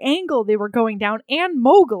 degree angle they were going down and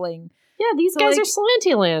mogling. Yeah, these guys are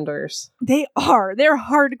Slantylanders. They're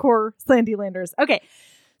hardcore Slantylanders. Okay,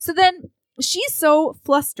 so then she's so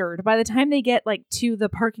flustered by the time they get like to the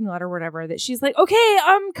parking lot or whatever that she's like, okay,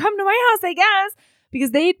 come to my house, I guess,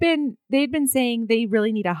 because they'd been saying they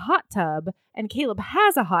really need a hot tub, and Caleb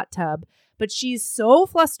has a hot tub. But she's so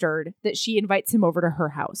flustered that she invites him over to her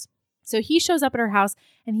house. So he shows up at her house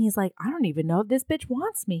and he's like, I don't even know if this bitch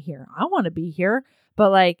wants me here. I want to be here. But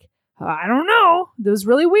like, I don't know. It was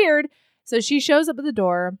really weird. So she shows up at the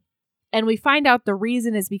door and we find out the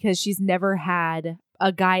reason is because she's never had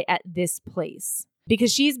a guy at this place.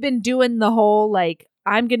 Because she's been doing the whole like,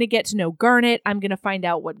 I'm going to get to know Garnet. I'm going to find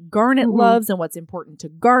out what Garnet loves and what's important to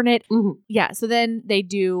Garnet. Yeah. So then they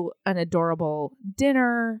do an adorable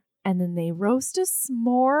dinner. And then they roast a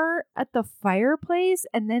s'more at the fireplace,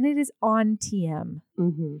 and then it is on TM.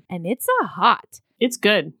 And it's a hot. It's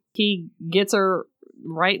good. He gets her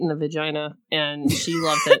right in the vagina, and she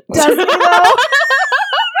loves it. Does he, though?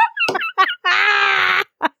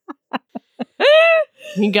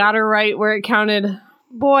 He got her right where it counted.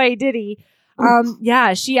 Boy, did he.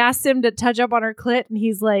 Yeah, she asked him to touch up on her clit, and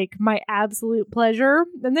he's like, my absolute pleasure.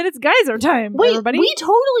 And then it's geyser time, everybody. We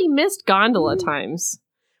totally missed gondola times.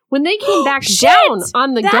 When they came back down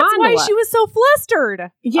on the gondola. That's why she was so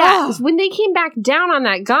flustered. Yeah, when they came back down on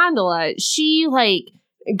that gondola, she like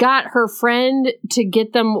got her friend to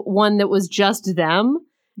get them one that was just them.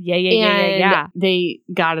 Yeah. They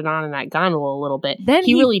got it on in that gondola a little bit. Then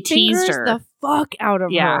he really teased her. The fuck out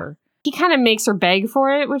of her. He kind of makes her beg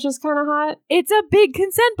for it, which is kind of hot. It's a big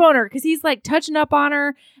consent boner because he's like touching up on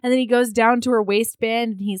her and then he goes down to her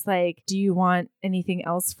waistband and he's like, do you want anything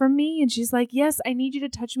else from me? And she's like, yes, I need you to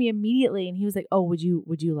touch me immediately. And he was like, oh, would you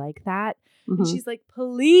like that? And she's like,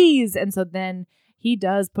 please. And so then he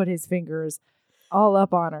does put his fingers all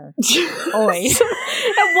up on her. Oi.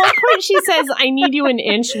 At one point she says, I need you an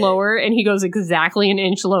inch lower. And he goes exactly an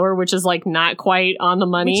inch lower, which is like not quite on the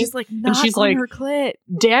money. Which is like not and she's on like, her clit.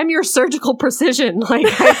 Damn your surgical precision. Like,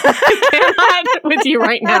 I cannot with you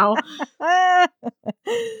right now.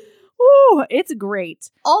 Ooh, it's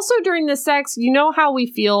great. Also during the sex, you know how we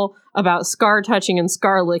feel about scar touching and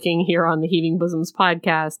scar licking here on the Heaving Bosoms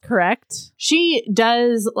podcast. Correct. She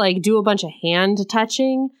does like do a bunch of hand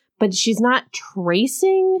touching, but she's not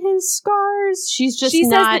tracing his scars. She's just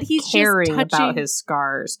not caring about his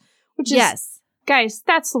scars. Which is, guys,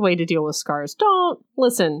 that's the way to deal with scars. Don't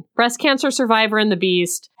listen. Breast cancer survivor and the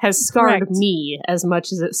Beast has scarred me as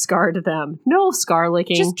much as it scarred them. No scar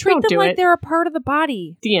licking. Just treat them like they're a part of the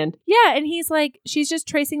body. The end. Yeah, and he's like, she's just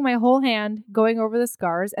tracing my whole hand, going over the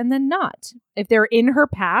scars, and then not. If they're in her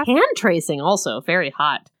path. Hand tracing also, very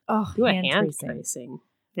hot. Oh, do a hand tracing.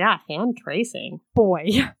 Yeah, hand tracing. Boy.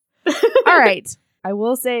 All right. I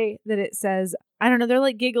will say that it says, I don't know, they're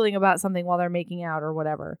like giggling about something while they're making out or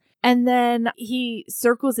whatever. And then he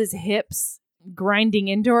circles his hips, grinding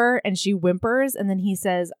into her, and she whimpers. And then he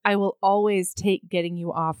says, I will always take getting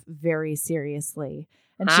you off very seriously.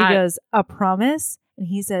 And she goes, a promise? And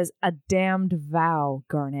he says, a damned vow,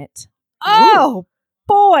 Garnet. Oh,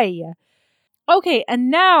 boy. Okay,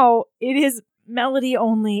 and now it is melody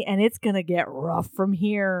only, and it's gonna get rough from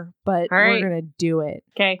here, but we're gonna do it.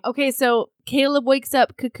 Okay, so Caleb wakes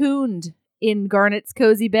up cocooned in Garnet's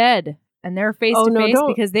cozy bed, and they're face to face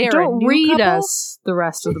because they are a new read couple. Us the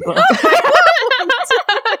rest of the book.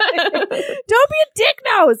 Don't be a dick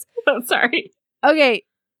nose. I'm sorry. Okay,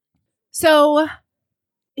 so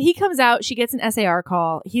he comes out, she gets an SAR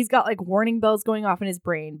call. He's got like warning bells going off in his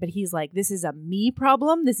brain, but he's like, this is a me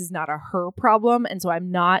problem. This is not a her problem. And so I'm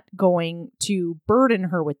not going to burden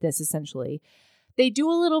her with this, essentially. They do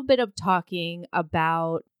a little bit of talking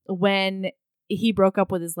about when he broke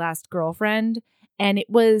up with his last girlfriend. And it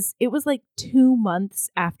was like 2 months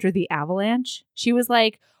after the avalanche. She was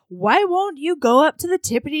like, why won't you go up to the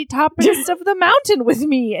tippity toppest of the mountain with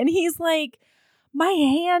me? And he's like, my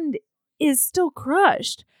hand is still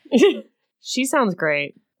crushed. She sounds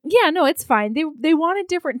great. Yeah, no, it's fine. They wanted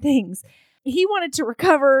different things. He wanted to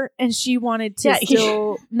recover, and she wanted to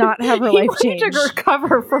still not have her life change. He wanted to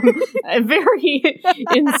recover from a very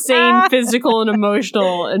insane physical and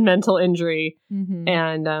emotional and mental injury.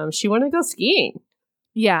 And she wanted to go skiing.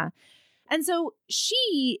 Yeah. And so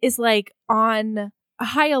she is like on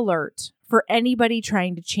high alert for anybody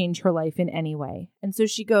trying to change her life in any way. And so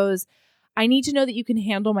she goes, I need to know that you can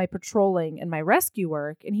handle my patrolling and my rescue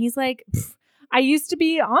work. And he's like, I used to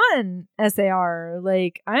be on SAR.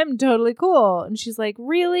 Like, I'm totally cool. And she's like,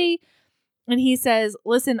 really? And he says,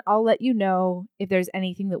 listen, I'll let you know if there's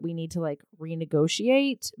anything that we need to like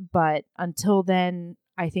renegotiate. But until then,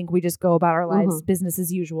 I think we just go about our lives business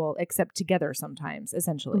as usual, except together sometimes,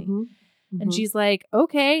 essentially. And she's like,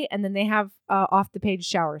 okay. And then they have off the page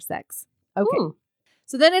shower sex. Okay.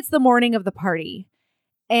 So then it's the morning of the party.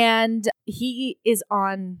 And he is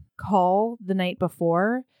on call the night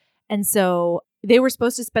before. And so they were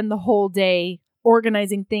supposed to spend the whole day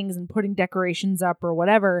organizing things and putting decorations up or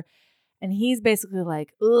whatever. And he's basically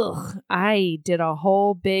like, ugh, I did a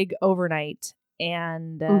whole big overnight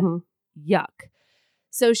and yuck.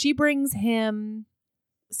 So she brings him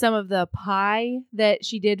some of the pie that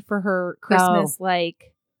she did for her Christmas,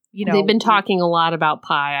 like, you know. They've been talking a lot about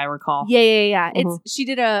pie, I recall. Yeah. She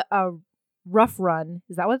did a rough run.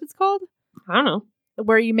 Is that what it's called? I don't know.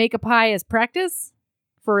 Where you make a pie as practice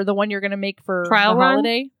for the one you're going to make for trial the run?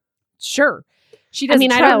 Holiday? Sure. She does. I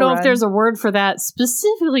mean, I don't know if there's a word for that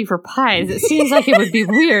specifically for pies. It seems like it would be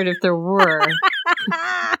weird if there were.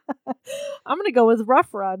 I'm going to go with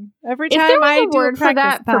rough run. Every time if there was I a do word a for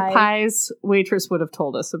that pie, for pies, waitress would have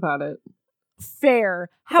told us about it. Fair.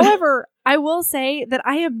 However, I will say that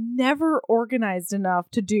I am never organized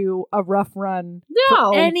enough to do a rough run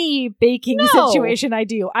for any baking situation I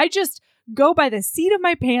do. I just go by the seat of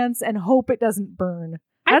my pants and hope it doesn't burn.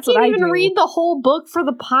 That's I can't what even I do. read the whole book for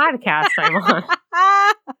the podcast I'm on.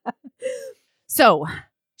 So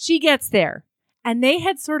she gets there, and they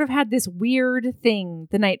had sort of had this weird thing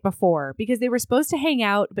the night before because they were supposed to hang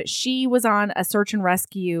out, but she was on a search and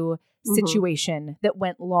rescue situation that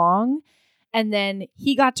went long. And then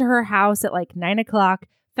he got to her house at like 9 o'clock,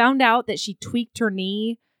 found out that she tweaked her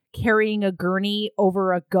knee carrying a gurney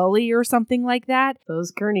over a gully or something like that.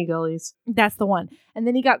 Those gurney gullies. That's the one. And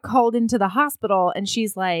then he got called into the hospital, and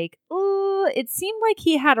she's like, oh, it seemed like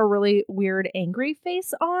he had a really weird angry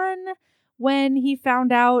face on when he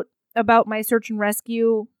found out about my search and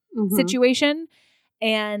rescue situation,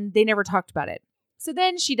 and they never talked about it. So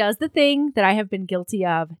then she does the thing that I have been guilty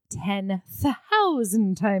of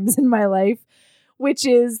 10,000 times in my life, which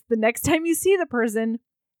is the next time you see the person,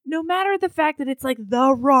 no matter the fact that it's like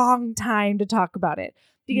the wrong time to talk about it,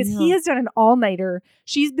 because he has done an all-nighter.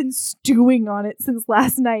 She's been stewing on it since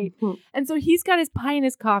last night. And so he's got his pie and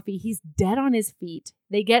his coffee. He's dead on his feet.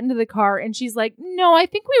 They get into the car and she's like, no, I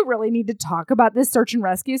think we really need to talk about this search and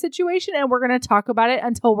rescue situation, and we're going to talk about it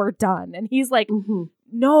until we're done. And he's like,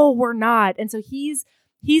 no, we're not. And so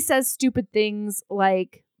he says stupid things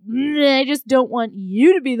like, I just don't want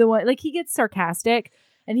you to be the one. Like, he gets sarcastic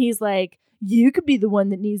and he's like, you could be the one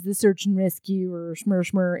that needs the search and rescue or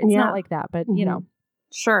shmur. It's not like that, but you know.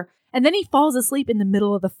 Sure. And then he falls asleep in the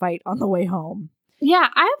middle of the fight on the way home. Yeah,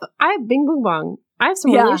 I have Bing Boom Bong. I have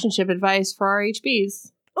some relationship advice for our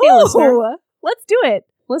HBs. Hey, Ooh, listener. Let's do it.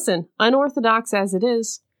 Listen, unorthodox as it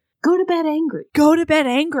is, go to bed angry. Go to bed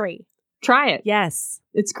angry. Try it. Yes.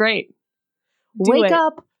 It's great. Do Wake it.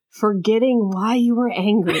 up forgetting why you were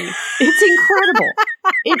angry. It's incredible.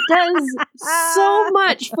 It does so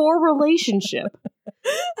much for relationship.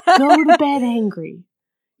 Go to bed angry.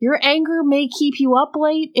 Your anger may keep you up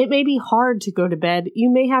late. It may be hard to go to bed.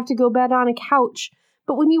 You may have to go to bed on a couch.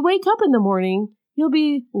 But when you wake up in the morning, you'll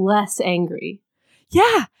be less angry.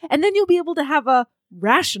 Yeah. And then you'll be able to have a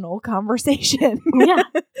rational conversation. Yeah.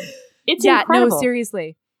 It's incredible. No,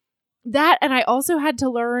 seriously. That, and I also had to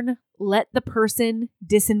learn, let the person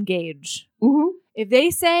disengage. If they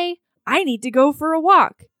say, I need to go for a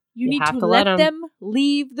walk, you need to let them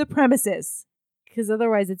leave the premises, because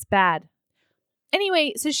otherwise it's bad.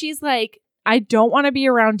 Anyway, so she's like, I don't want to be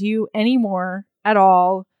around you anymore at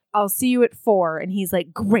all. I'll see you at 4. And he's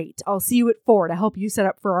like, great. I'll see you at 4 to help you set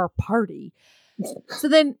up for our party. So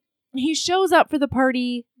then he shows up for the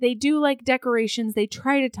party. They do like decorations. They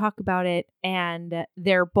try to talk about it, and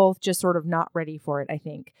they're both just sort of not ready for it, I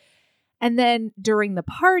think. And then during the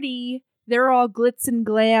party, they're all glitz and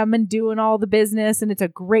glam and doing all the business, and it's a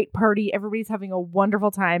great party. Everybody's having a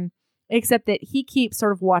wonderful time, except that he keeps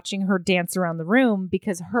sort of watching her dance around the room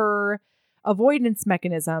because her avoidance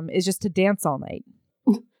mechanism is just to dance all night.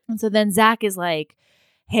 And so then Zach is like,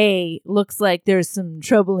 hey, looks like there's some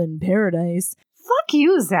trouble in paradise. Fuck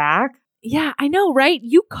you, Zach. Yeah, I know, right?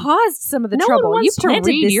 You caused some of the trouble. No one wants you to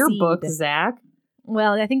read your seed. book, Zach.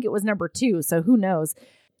 Well, I think it was number 2, so who knows?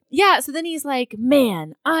 Yeah, so then he's like,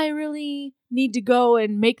 man, I really need to go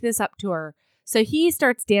and make this up to her. So he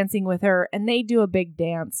starts dancing with her, and they do a big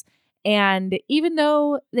dance. And even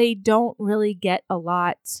though they don't really get a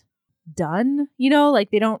lot done, you know, like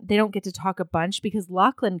they don't get to talk a bunch because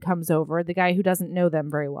Lachlan comes over, the guy who doesn't know them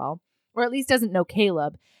very well. or at least doesn't know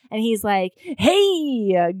Caleb. And he's like,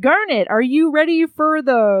 hey, Garnet, are you ready for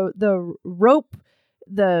the rope,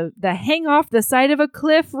 the hang off the side of a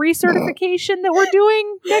cliff recertification that we're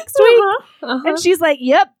doing next week? And she's like,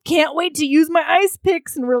 yep, can't wait to use my ice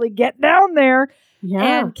picks and really get down there.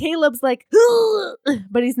 Yeah. And Caleb's like,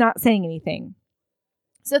 but he's not saying anything.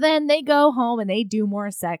 So then they go home and they do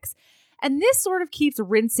more sex. And this sort of keeps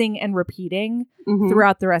rinsing and repeating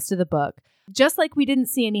throughout the rest of the book. Just like we didn't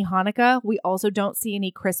see any Hanukkah, we also don't see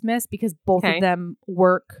any Christmas because both of them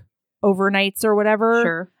work overnights or whatever.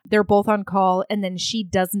 Sure. They're both on call. And then she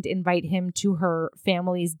doesn't invite him to her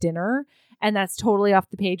family's dinner. And that's totally off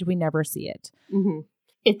the page. We never see it.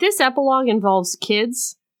 If this epilogue involves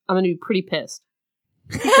kids, I'm going to be pretty pissed.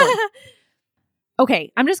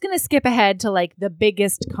 Okay, I'm just going to skip ahead to like the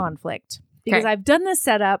biggest conflict because I've done the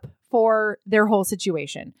setup for their whole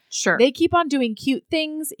situation. Sure. They keep on doing cute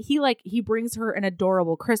things. He brings her an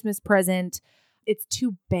adorable Christmas present. It's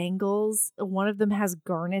 2 bangles. One of them has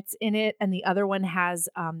garnets in it and the other one has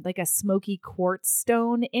like a smoky quartz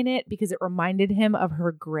stone in it because it reminded him of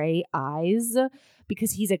her gray eyes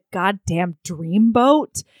because he's a goddamn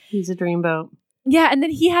dreamboat. He's a dreamboat. Yeah, and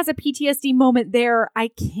then he has a PTSD moment there. I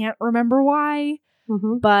can't remember why.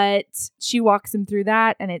 But she walks him through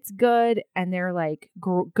that and it's good. And they're like,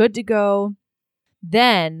 good to go.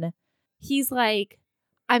 Then he's like,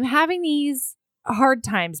 I'm having these hard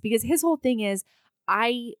times because his whole thing is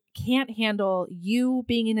I can't handle you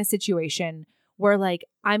being in a situation where like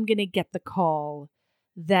I'm going to get the call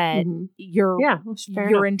that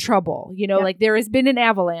you're in trouble. You know, like there has been an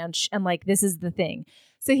avalanche and like this is the thing.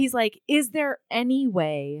 So he's like, is there any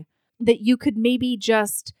way that you could maybe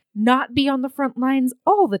just not be on the front lines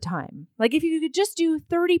all the time? Like if you could just do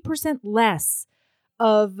 30% less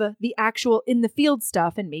of the actual in the field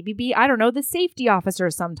stuff and maybe be, I don't know, the safety officer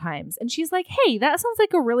sometimes. And she's like, hey, that sounds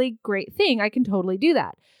like a really great thing. I can totally do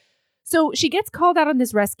that. So she gets called out on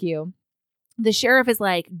this rescue. The sheriff is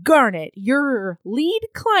like, Garnet, your lead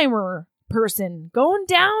climber person going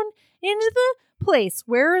down into the place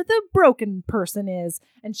where the broken person is.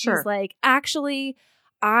 And she's like, actually,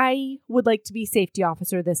 I would like to be safety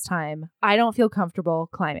officer this time. I don't feel comfortable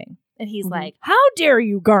climbing. And he's like, how dare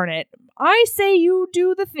you, Garnet? I say you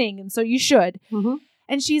do the thing, and so you should.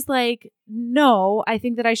 And she's like, no, I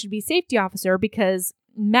think that I should be safety officer because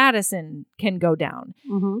Madison can go down.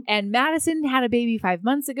 And Madison had a baby 5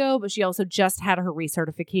 months ago, but she also just had her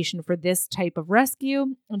recertification for this type of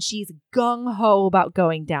rescue. And she's gung-ho about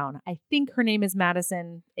going down. I think her name is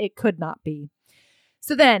Madison. It could not be.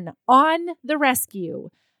 So then on the rescue,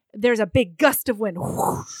 there's a big gust of wind.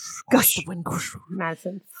 Gust of wind.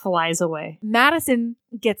 Madison flies away. Madison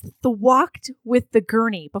gets thwacked with the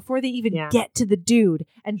gurney before they even get to the dude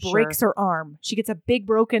and breaks her arm. She gets a big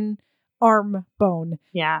broken arm bone.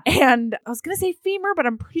 Yeah. And I was going to say femur, but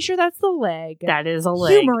I'm pretty sure that's the leg. That is a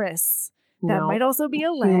leg. Humerus. That might also be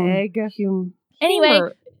a leg. Anyway,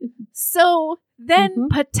 so then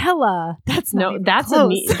patella. That's a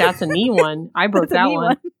knee one. I broke that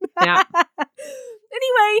one. Yeah.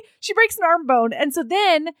 Anyway, she breaks an arm bone. And so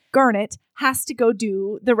then Garnet has to go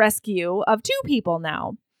do the rescue of 2 people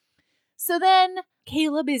now. So then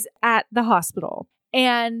Caleb is at the hospital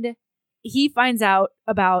and he finds out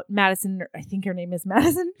about Madison. I think her name is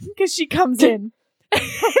Madison because she comes in.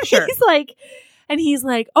 He's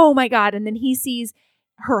like, oh my God. And then he sees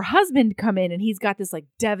her husband come in and he's got this like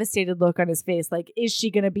devastated look on his face. Like, is she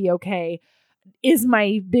going to be okay? Is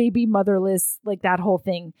my baby motherless? Like that whole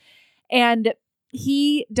thing. And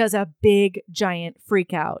he does a big giant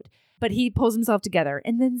freak out, but he pulls himself together.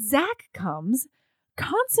 And then Zach comes,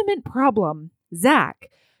 consummate problem. Zach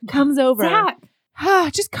comes over.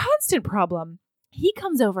 Just constant problem. He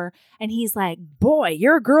comes over and he's like, boy,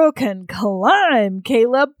 your girl can climb,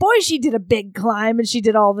 Caleb. Boy, she did a big climb and she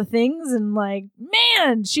did all the things. And like,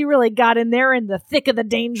 man, she really got in there in the thick of the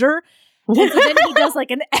danger. And so then he does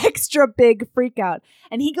like an extra big freak out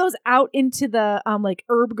and he goes out into the like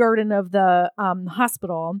herb garden of the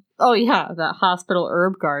hospital. Oh yeah, the hospital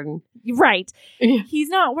herb garden. Right. He's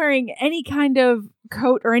not wearing any kind of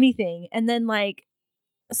coat or anything. And then like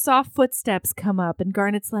soft footsteps come up and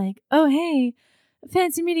Garnet's like, oh, hey,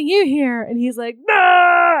 fancy meeting you here. And he's like,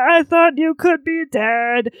 I thought you could be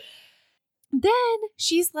dead. Then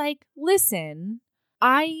she's like, listen,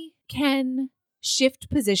 I can shift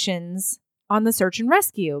positions on the search and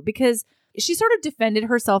rescue because she sort of defended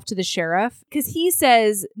herself to the sheriff because he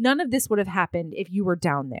says none of this would have happened if you were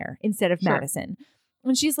down there instead of Madison.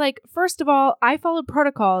 And she's like, first of all, I followed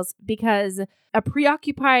protocols because a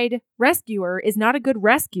preoccupied rescuer is not a good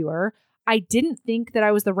rescuer. I didn't think that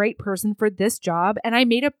I was the right person for this job. And I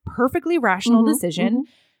made a perfectly rational decision.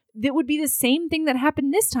 that would be the same thing that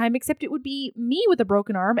happened this time, except it would be me with a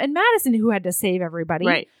broken arm and Madison who had to save everybody.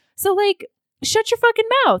 Right. So like, shut your fucking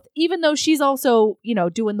mouth, even though she's also,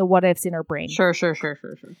 doing the what ifs in her brain. Sure.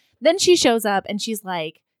 Then she shows up and she's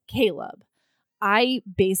like, Caleb, I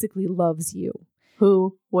basically loves you.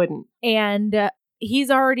 Who wouldn't? And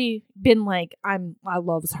he's already been like, I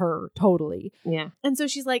loves her totally. Yeah. And so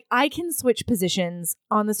she's like, I can switch positions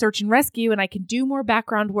on the search and rescue and I can do more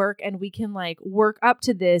background work and we can like work up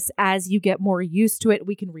to this as you get more used to it.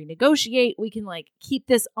 We can renegotiate. We can like keep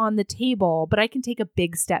this on the table, but I can take a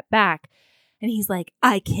big step back. And he's like,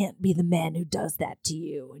 I can't be the man who does that to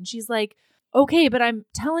you. And she's like, okay, but I'm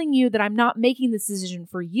telling you that I'm not making this decision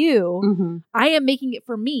for you. Mm-hmm. I am making it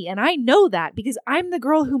for me. And I know that because I'm the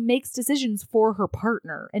girl who makes decisions for her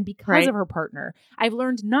partner and because of her partner. I've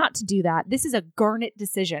learned not to do that. This is a Garnet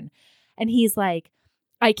decision. And he's like,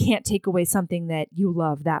 I can't take away something that you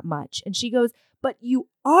love that much. And she goes, but you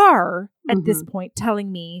are at this point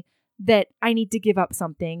telling me that I need to give up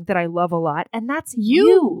something that I love a lot. And that's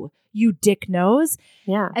you dick nose.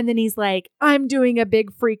 Yeah. And then he's like, I'm doing a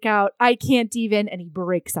big freak out. I can't even. And he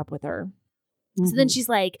breaks up with her. Mm-hmm. So then she's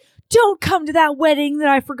like, don't come to that wedding that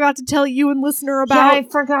I forgot to tell you and listener about. Yeah, I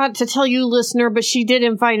forgot to tell you, listener, but she did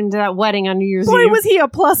invite him to that wedding on New Year's Eve. Boy, was he a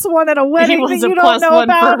 +1 at a wedding he was that you a don't know +1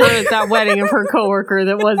 about. for her at that wedding of her coworker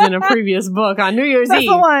that was in a previous book on New Year's That's Eve.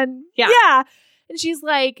 the one. Yeah. And she's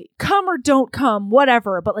like, come or don't come,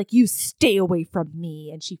 whatever. But like, you stay away from me.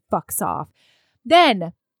 And she fucks off.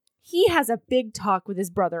 Then he has a big talk with his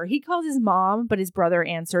brother. He calls his mom, but his brother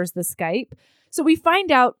answers the Skype. So we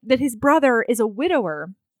find out that his brother is a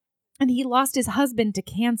widower and he lost his husband to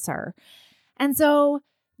cancer. And so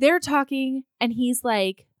they're talking and he's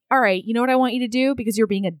like, all right, you know what I want you to do? Because you're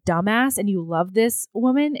being a dumbass and you love this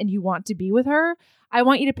woman and you want to be with her. I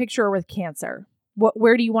want you to picture her with cancer.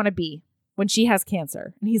 Where do you want to be when she has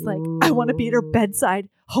cancer? And he's like, I want to be at her bedside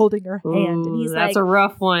holding her hand. And he's that's like, a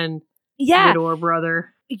rough one. Yeah. Widower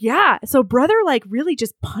brother. Yeah. So brother like really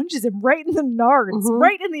just punches him right in the nards,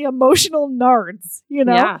 right in the emotional nards,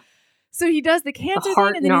 Yeah. So he does the cancer The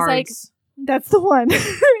heart thing and then nards. he's like, that's the one.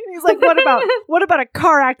 He's like, what about a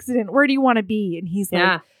car accident? Where do you want to be? And he's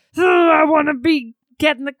like, I want to be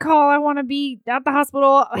getting the call. I want to be at the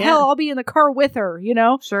hospital. Yeah. Hell, I'll be in the car with her,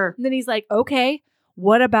 Sure. And then he's like, okay,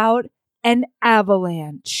 what about an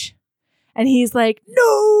avalanche? And he's like, no,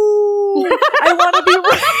 I want to be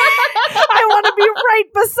I want to be right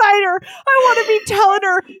beside her. I want to be telling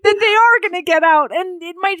her that they are going to get out. And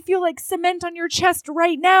it might feel like cement on your chest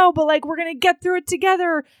right now, but like we're going to get through it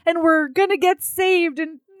together and we're going to get saved.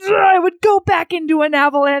 And I would go back into an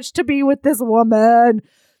avalanche to be with this woman.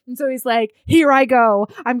 And so he's like, here I go.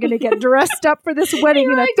 I'm going to get dressed up for this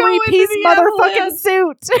wedding in a 3-piece motherfucking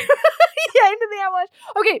suit. Yeah, into the avalanche.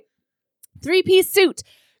 Okay, 3-piece suit.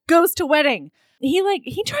 Goes to wedding.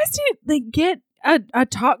 He tries to get a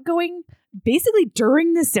talk going basically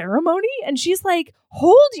during the ceremony. And she's like,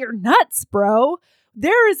 hold your nuts, bro.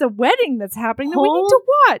 There is a wedding that's happening that we need to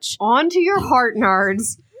watch. Onto your heart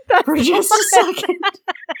nards for just a second.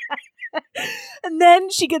 And then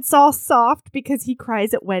she gets all soft because he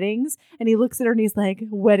cries at weddings and he looks at her and he's like,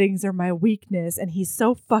 weddings are my weakness. And he's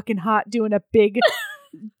so fucking hot doing a big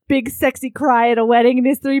sexy cry at a wedding in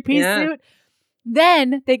his 3-piece suit.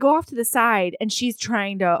 Then they go off to the side and she's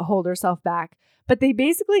trying to hold herself back. But they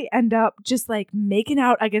basically end up just like making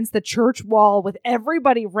out against the church wall with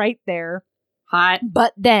everybody right there. Hot.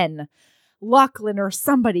 But then Lachlan or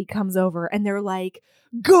somebody comes over and they're like,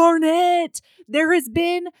 Garnet, there has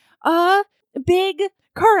been a big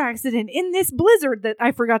car accident in this blizzard that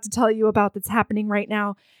I forgot to tell you about that's happening right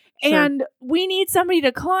now. Sure. And we need somebody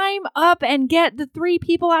to climb up and get the 3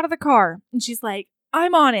 people out of the car. And she's like,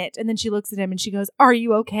 I'm on it. And then she looks at him and she goes, are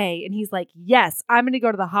you okay? And he's like, yes, I'm going to go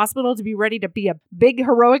to the hospital to be ready to be a big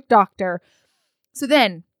heroic doctor. So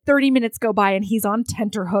then 30 minutes go by and he's on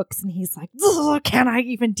tenterhooks and he's like, can I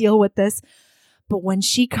even deal with this? But when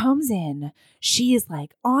she comes in, she is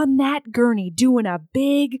like on that gurney doing a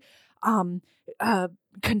big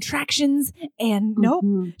contractions and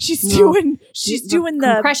she's doing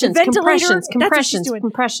the ventilator.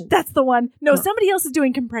 Compressions. That's the one. No, somebody else is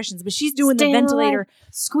doing compressions, but she's doing the ventilator.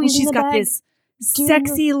 She's got this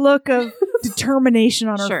sexy look of determination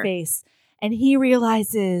on her face. And he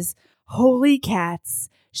realizes, holy cats,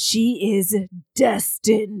 she is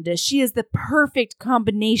destined. She is the perfect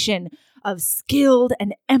combination of skilled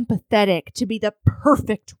and empathetic to be the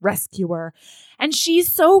perfect rescuer. And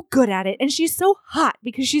she's so good at it. And she's so hot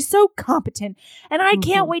because she's so competent. And I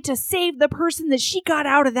can't wait to save the person that she got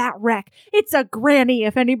out of that wreck. It's a granny,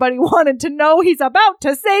 if anybody wanted to know. He's about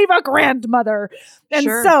to save a grandmother. And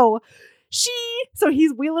so So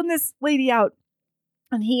he's wheeling this lady out,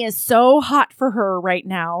 and he is so hot for her right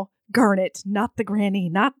now. Garnet, not the granny,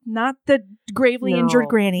 not the gravely injured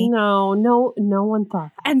granny. No one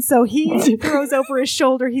thought. And so he throws over his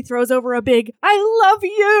shoulder, he throws over a big, I love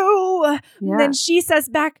you. Yeah. And then she says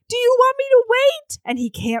back, do you want me to wait? And he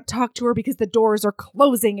can't talk to her because the doors are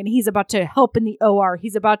closing and he's about to help in the OR.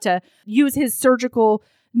 He's about to use his surgical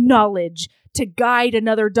knowledge to guide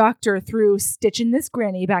another doctor through stitching this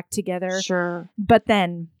granny back together. Sure. But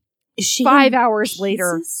then Is she 5 hours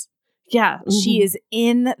later, yeah, she is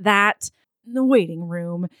in the waiting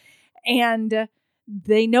room, and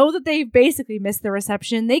they know that they've basically missed the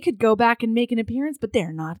reception. They could go back and make an appearance, but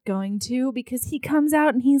they're not going to, because he comes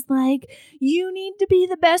out and he's like, you need to be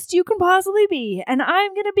the best you can possibly be, and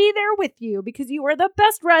I'm going to be there with you because you are the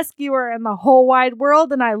best rescuer in the whole wide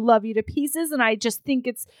world, and I love you to pieces, and I just think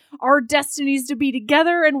it's our destinies to be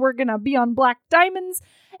together, and we're going to be on Black Diamonds,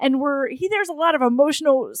 and there's a lot of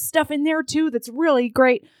emotional stuff in there too that's really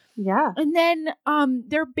great. Yeah. And then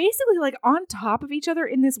they're basically like on top of each other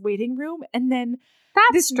in this waiting room, and then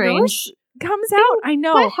That's this strange. nurse comes out. I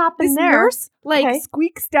know. What happened this there? Nurse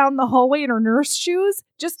squeaks down the hallway in her nurse shoes,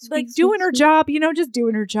 just doing her job, just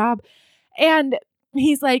doing her job. And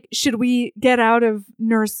he's like, should we get out of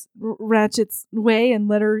Nurse Ratchet's way and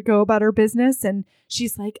let her go about her business? And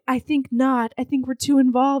she's like, I think not. I think we're too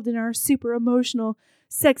involved in our super emotional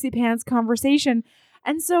sexy pants conversation.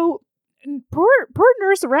 And so poor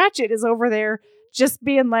Nurse Ratchet is over there just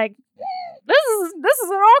being like, this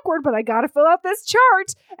is awkward, but I gotta fill out this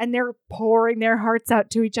chart. And they're pouring their hearts out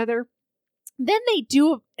to each other. Then they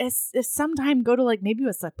do sometime go to like maybe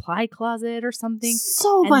a supply closet or something.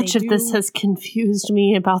 So much of this has confused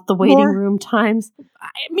me about the waiting room times.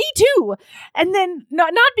 Me too. And then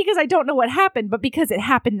not because I don't know what happened, but because it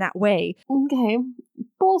happened that way. Okay.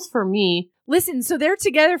 Both for me. Listen, so they're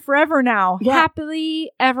together forever now,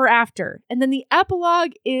 happily ever after. And then the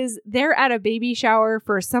epilogue is they're at a baby shower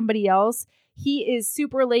for somebody else. He is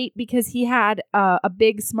super late because he had a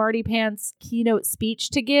big Smarty Pants keynote speech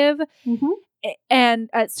to give and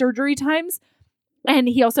at surgery times. And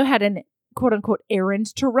he also had an quote unquote errand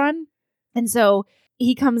to run. And so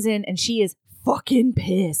he comes in and she is fucking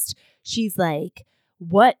pissed. She's like,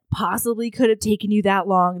 what possibly could have taken you that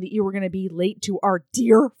long that you were going to be late to our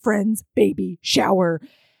dear friend's baby shower?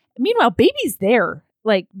 Meanwhile, baby's there.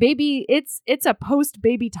 Like, baby, it's a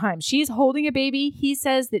post-baby time. She's holding a baby. He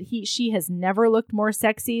says that she has never looked more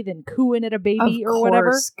sexy than cooing at a baby or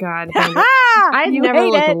whatever. God. I've never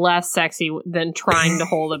looked less sexy than trying to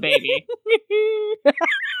hold a baby.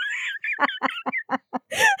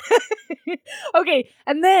 Okay,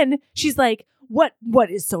 and then she's like, what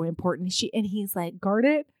is so important? And he's like,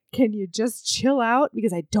 Garnet, can you just chill out?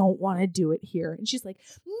 Because I don't want to do it here. And she's like,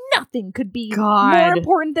 nothing could be more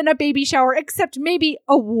important than a baby shower except maybe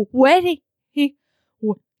a wedding.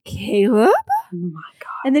 Caleb? Oh my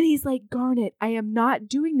God. And then he's like, Garnet, I am not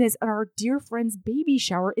doing this at our dear friend's baby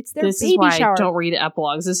shower. It's their baby shower. This is why I don't read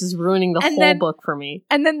epilogues. This is ruining the whole book for me.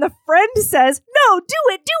 And then the friend says, no, do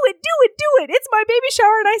it. It's my baby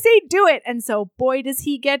shower. And I say, do it. And so boy, does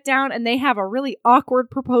he get down, and they have a really awkward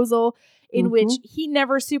proposal in which he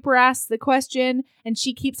never super asks the question. And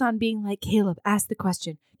she keeps on being like, Caleb, ask the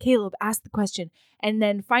question. Caleb, ask the question. And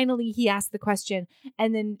then finally he asks the question,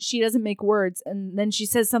 and then she doesn't make words. And then she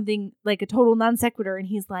says something like a total non sequitur. And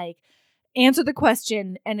he's like, answer the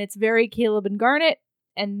question. And it's very Caleb and Garnet,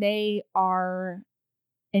 and they are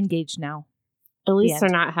engaged now. At least they're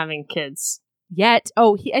not having kids. Yet.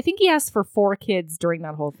 Oh, I think he asked for 4 kids during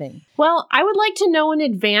that whole thing. Well, I would like to know in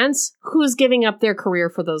advance who's giving up their career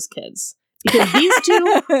for those kids. Because these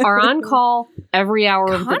two are on call every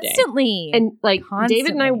hour of the day. Constantly. And like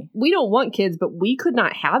David and I, we don't want kids, but we could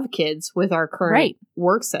not have kids with our current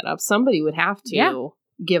work setup. Somebody would have to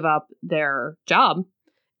give up their job.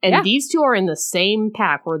 And these two are in the same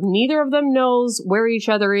pack where neither of them knows where each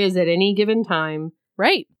other is at any given time.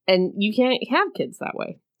 Right. And you can't have kids that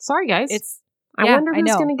way. Sorry, guys. I wonder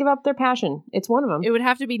who's going to give up their passion. It's one of them. It would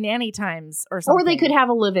have to be nanny times or something. Or they could have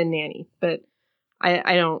a live-in nanny, but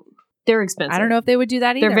I don't. They're expensive. I don't know if they would do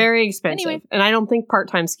that either. They're very expensive. Anyway. And I don't think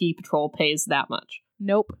part-time ski patrol pays that much.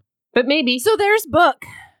 Nope. But maybe. So there's Book.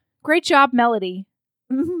 Great job, Melody.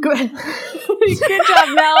 Good job,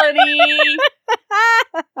 Melody.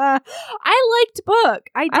 I liked Book.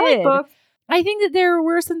 I did. I like Book. I think that there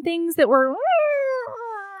were some things that were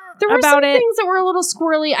There were some things that were a little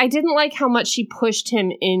squirrely. I didn't like how much she pushed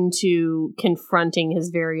him into confronting his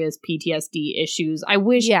various PTSD issues. I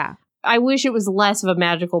wish I wish it was less of a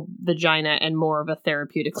magical vagina and more of a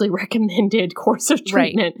therapeutically recommended course of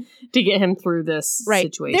treatment to get him through this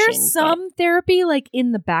situation. There's some therapy like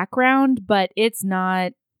in the background, but it's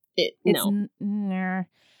not.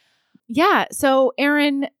 Yeah. So,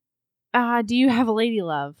 Aaron, do you have a lady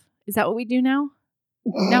love? Is that what we do now?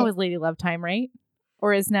 Now is lady love time, right?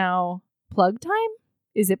 Or is now plug time?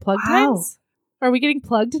 Is it plug times? Are we getting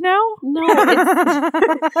plugged now? No,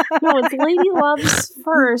 it's lady loves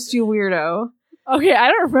first, you weirdo. Okay, I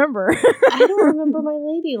don't remember. I don't remember my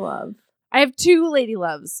lady love. I have 2 lady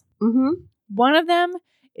loves. Mm-hmm. One of them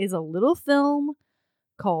is a little film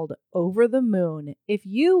called Over the Moon. If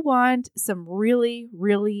you want some really,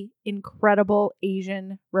 really incredible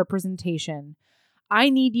Asian representation, I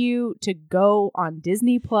need you to go on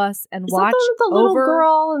Disney Plus and watch the little Over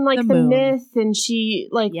girl and like the Moon. myth, and she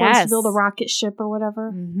wants to build a rocket ship or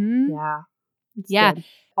whatever. Mm-hmm. Yeah, good.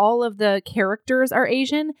 All of the characters are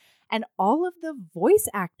Asian, and all of the voice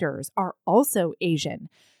actors are also Asian.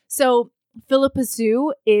 So Philippa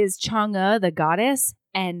Soo is Chang'e, the goddess,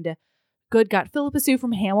 and good God, Philippa Soo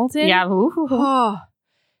from Hamilton. Yeah, hot.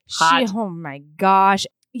 Oh my gosh.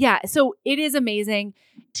 Yeah, so it is amazing.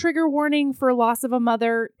 Trigger warning for loss of a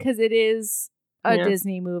mother, because it is a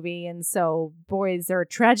Disney movie. And so, boy, is there a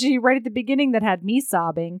tragedy right at the beginning that had me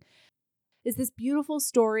sobbing. Is this beautiful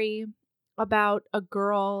story about a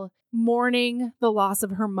girl mourning the loss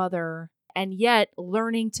of her mother and yet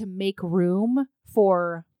learning to make room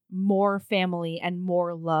for more family and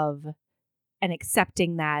more love and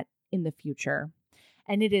accepting that in the future.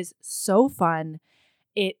 And it is so fun.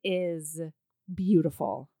 It is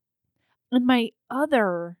beautiful. And my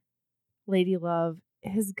other lady love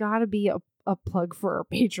has got to be a plug for our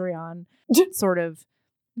Patreon, sort of.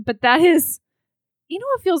 But that is, you know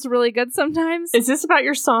what feels really good sometimes? Is this about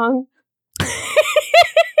your song?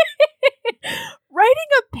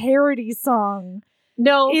 Writing a parody song.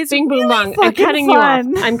 No, is Bing really Boom Bong. I'm cutting you off.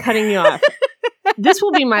 I'm cutting you off. This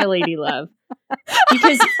will be my lady love.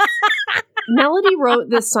 Because Melody wrote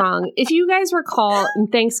this song. If you guys recall, in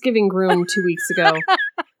Thanksgiving Groom 2 weeks ago,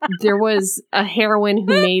 there was a heroine who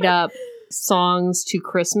made up songs to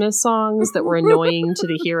Christmas songs that were annoying to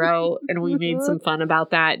the hero, and we made some fun about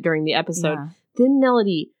that during the episode. Yeah. Then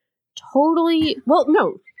Melody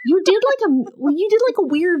you did like a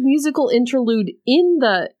weird musical interlude in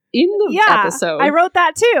the episode. I wrote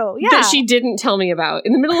that too. Yeah. That she didn't tell me about.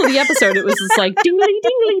 In the middle of the episode, it was just like dingly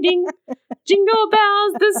dingly ding. Jingle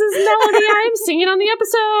bells, this is Melody. I'm singing on the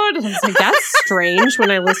episode. And I was like, that's strange when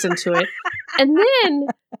I listened to it. And then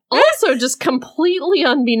also just completely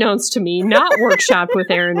unbeknownst to me, not workshopped with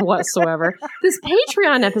Aaron whatsoever, this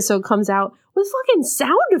Patreon episode comes out with fucking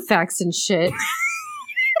sound effects and shit.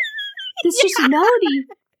 It's just Melody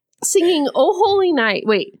singing Oh Holy Night.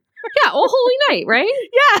 Wait. Yeah, Oh Holy Night, right?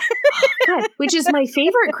 Yeah. God, which is my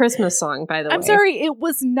favorite Christmas song, by the way. I'm sorry, it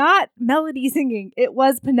was not Melody singing. It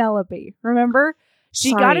was Penelope. Remember?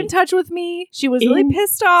 She got in touch with me. She was really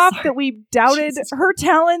pissed off that we doubted her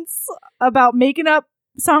talents about making up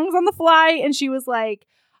songs on the fly. And she was like,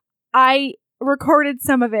 I recorded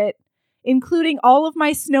some of it, including all of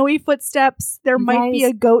my snowy footsteps. There might be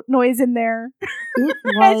a goat noise in there.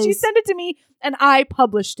 And she sent it to me, and I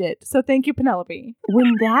published it. So thank you, Penelope.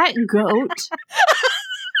 When that goat,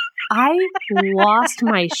 I lost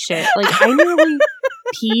my shit. Like, I nearly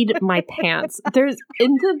peed my pants. There's,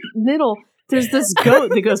 in the middle, there's this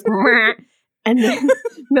goat that goes, and then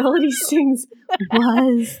Melody sings,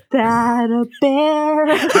 "Was that a bear?"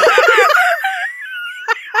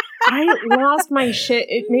 I lost my shit.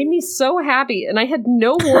 It made me so happy, and I had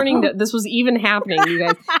no warning that this was even happening, you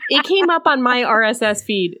guys. It came up on my RSS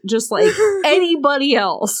feed just like anybody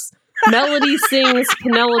else. Melody sings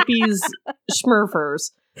Penelope's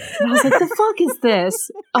Schmurfers. And I was like, the fuck is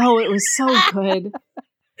this? Oh, it was so good.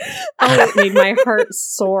 Oh, it made my heart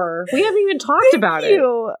sore. We haven't even talked about it. We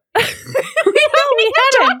haven't. I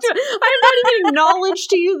have not even acknowledged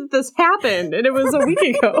to you that this happened, and it was a week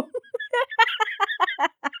ago.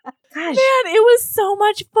 Gosh. Man, it was so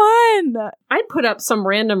much fun. I'd put up some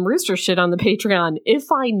random rooster shit on the Patreon if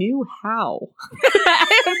I knew how. I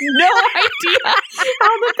have no idea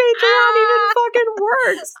how the Patreon even fucking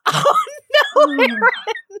works. Oh, no, Aaron.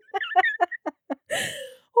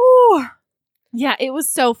 Oh, yeah, it was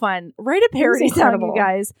so fun. Write a parody song, you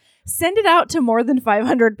guys. Send it out to more than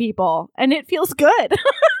 500 people, and it feels good.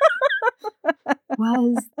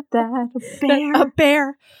 Was that a bear? A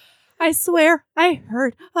bear. I swear I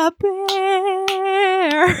heard a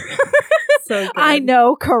bear. So good. I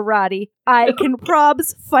know karate. I can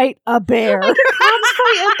probs fight a bear. I can probs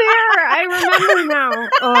fight a bear. I remember now.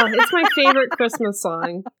 Oh, it's my favorite Christmas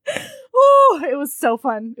song. Ooh, it was so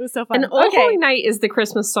fun. It was so fun. And Oh Holy Night is the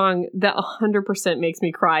Christmas song that 100% makes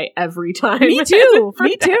me cry every time. Me too.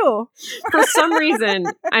 Me too. For some reason,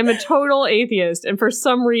 I'm a total atheist. And for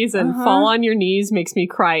some reason, Fall on Your Knees makes me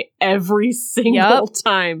cry every single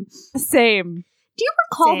time. Same. Do you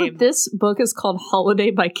recall that this book is called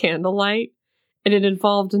Holiday by Candlelight? And it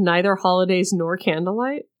involved neither holidays nor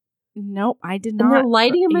candlelight? Nope, I did not. And they're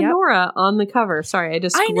lighting a menorah on the cover. Sorry, I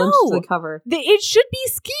just glimpsed the cover. It should be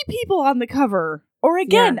ski people on the cover. Or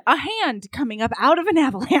again, a hand coming up out of an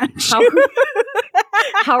avalanche.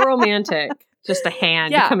 How romantic. Just a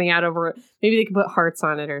hand coming out over it. Maybe they could put hearts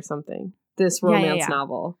on it or something. This romance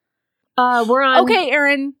novel. We're on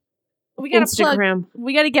Erin. We got Instagram.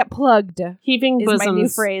 We got to get plugged. Heaving Bosoms. Is my new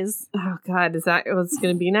phrase. Oh God, is that what it's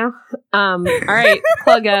going to be now? All right,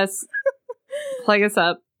 plug us. Plug us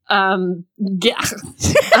up. We're on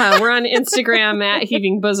Instagram at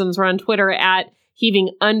Heaving Bosoms. We're on Twitter at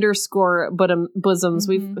Heaving_Bosoms.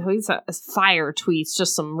 We've fire tweets,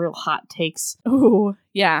 just some real hot takes. Ooh,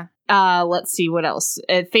 yeah. Let's see what else.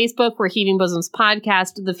 At Facebook, we're Heaving Bosoms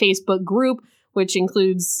Podcast. The Facebook group, which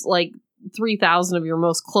includes like 3,000 of your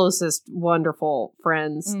most closest wonderful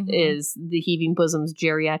friends, is the Heaving Bosoms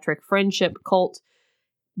Geriatric Friendship Cult.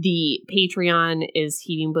 The Patreon is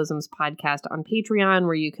Heaving Bosoms Podcast on Patreon,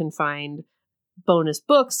 where you can find bonus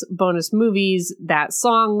books, bonus movies, that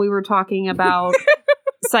song we were talking about,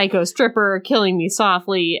 Psycho Stripper, Killing Me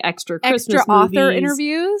Softly, extra Christmas author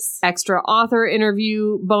interviews, extra author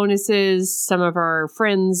interview bonuses. Some of our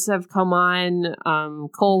friends have come on,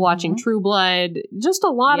 Cole watching True Blood, just a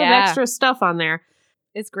lot of extra stuff on there.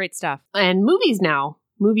 It's great stuff. And movies now,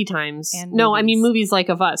 movie times. I mean movies like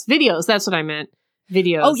of us. Videos, that's what I meant.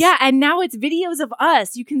 Videos. Oh yeah, and now it's videos of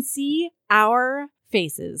us. You can see our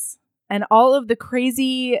faces and all of the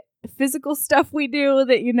crazy physical stuff we do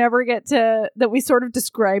that you never get to, that we sort of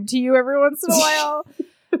describe to you every once in a while.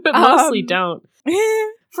 But mostly don't.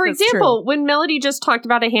 For That's example, true. when Melody just talked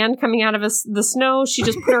about a hand coming out of the snow, she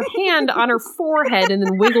just put her hand on her forehead and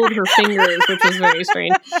then wiggled her fingers, which was very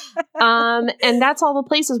strange. And that's all the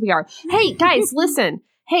places we are. Hey, guys, listen.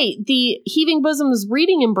 Hey, the Heaving Bosoms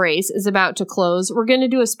Reading Embrace is about to close. We're going to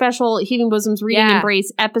do a special Heaving Bosoms Reading Embrace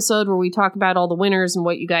episode where we talk about all the winners and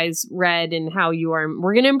what you guys read and how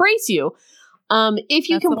we're going to embrace you. If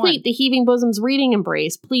you complete the Heaving Bosoms Reading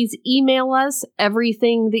Embrace, please email us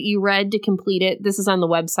everything that you read to complete it. This is on the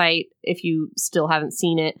website if you still haven't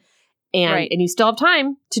seen it. And you still have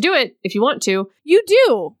time to do it if you want to. You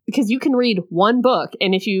do. Because you can read one book.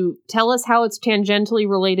 And if you tell us how it's tangentially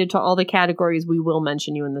related to all the categories, we will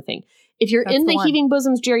mention you in the thing. If you're in the Heaving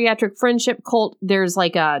Bosoms Geriatric Friendship Cult, there's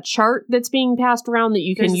like a chart that's being passed around that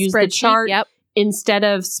you can use the chart instead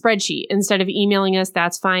of spreadsheet. Instead of emailing us,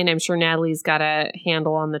 that's fine. I'm sure Natalie's got a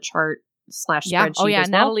handle on the chart/spreadsheet. Oh yeah,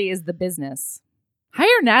 as well. Natalie is the business.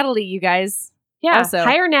 Hire Natalie, you guys. Yeah, also.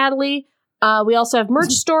 Hire Natalie. We also have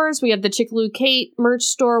merch stores. We have the Chickaloo Kate merch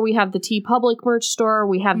store. We have the T Public merch store.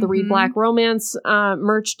 We have the Read Black Romance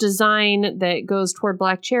merch design that goes toward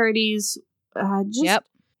Black charities.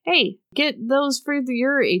 Hey, get those for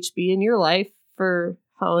your HB in your life for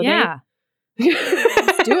holiday. Yeah.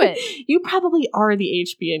 Let's do it. You probably are the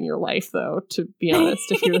HB in your life, though, to be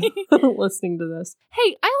honest, if you're listening to this.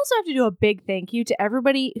 Hey, I also have to do a big thank you to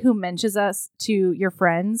everybody who mentions us to your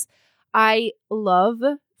friends. I love,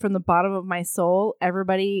 from the bottom of my soul,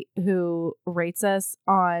 everybody who rates us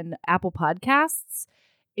on Apple Podcasts.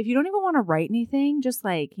 If you don't even want to write anything, just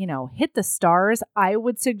hit the stars. I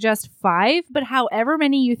would suggest 5, but however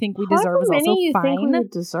many you think we deserve is also fine. Think we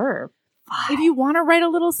deserve. 5. If you want to write a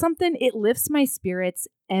little something, it lifts my spirits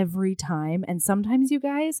every time. And sometimes, you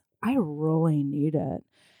guys, I really need it.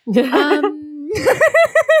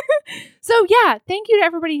 So yeah, thank you to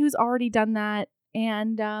everybody who's already done that.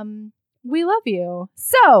 And we love you.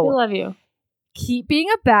 So we love you. Keep being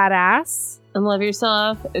a badass. And love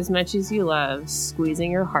yourself as much as you love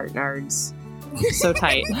squeezing your heart nards so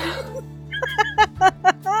tight. Is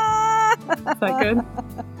that good?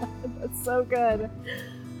 That's so good.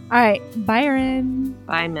 All right. Bye, Erin.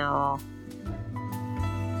 Bye, Mel.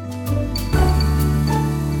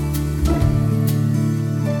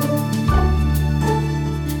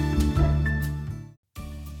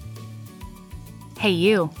 Hey,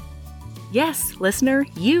 you. Yes, listener,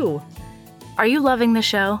 you. Are you loving the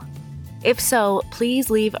show? If so, please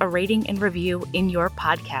leave a rating and review in your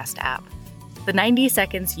podcast app. The 90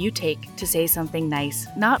 seconds you take to say something nice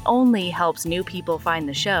not only helps new people find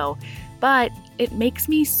the show, but it makes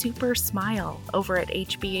me super smile over at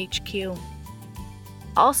HBHQ.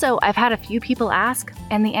 Also, I've had a few people ask,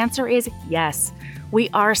 and the answer is yes. We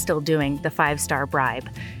are still doing the 5-star bribe.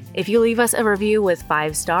 If you leave us a review with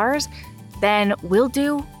 5 stars, then we'll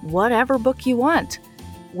do whatever book you want.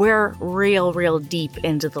 We're real deep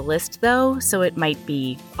into the list, though, so it might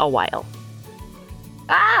be a while.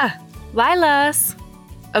 Ah! Lilas!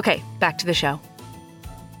 Okay, back to the show.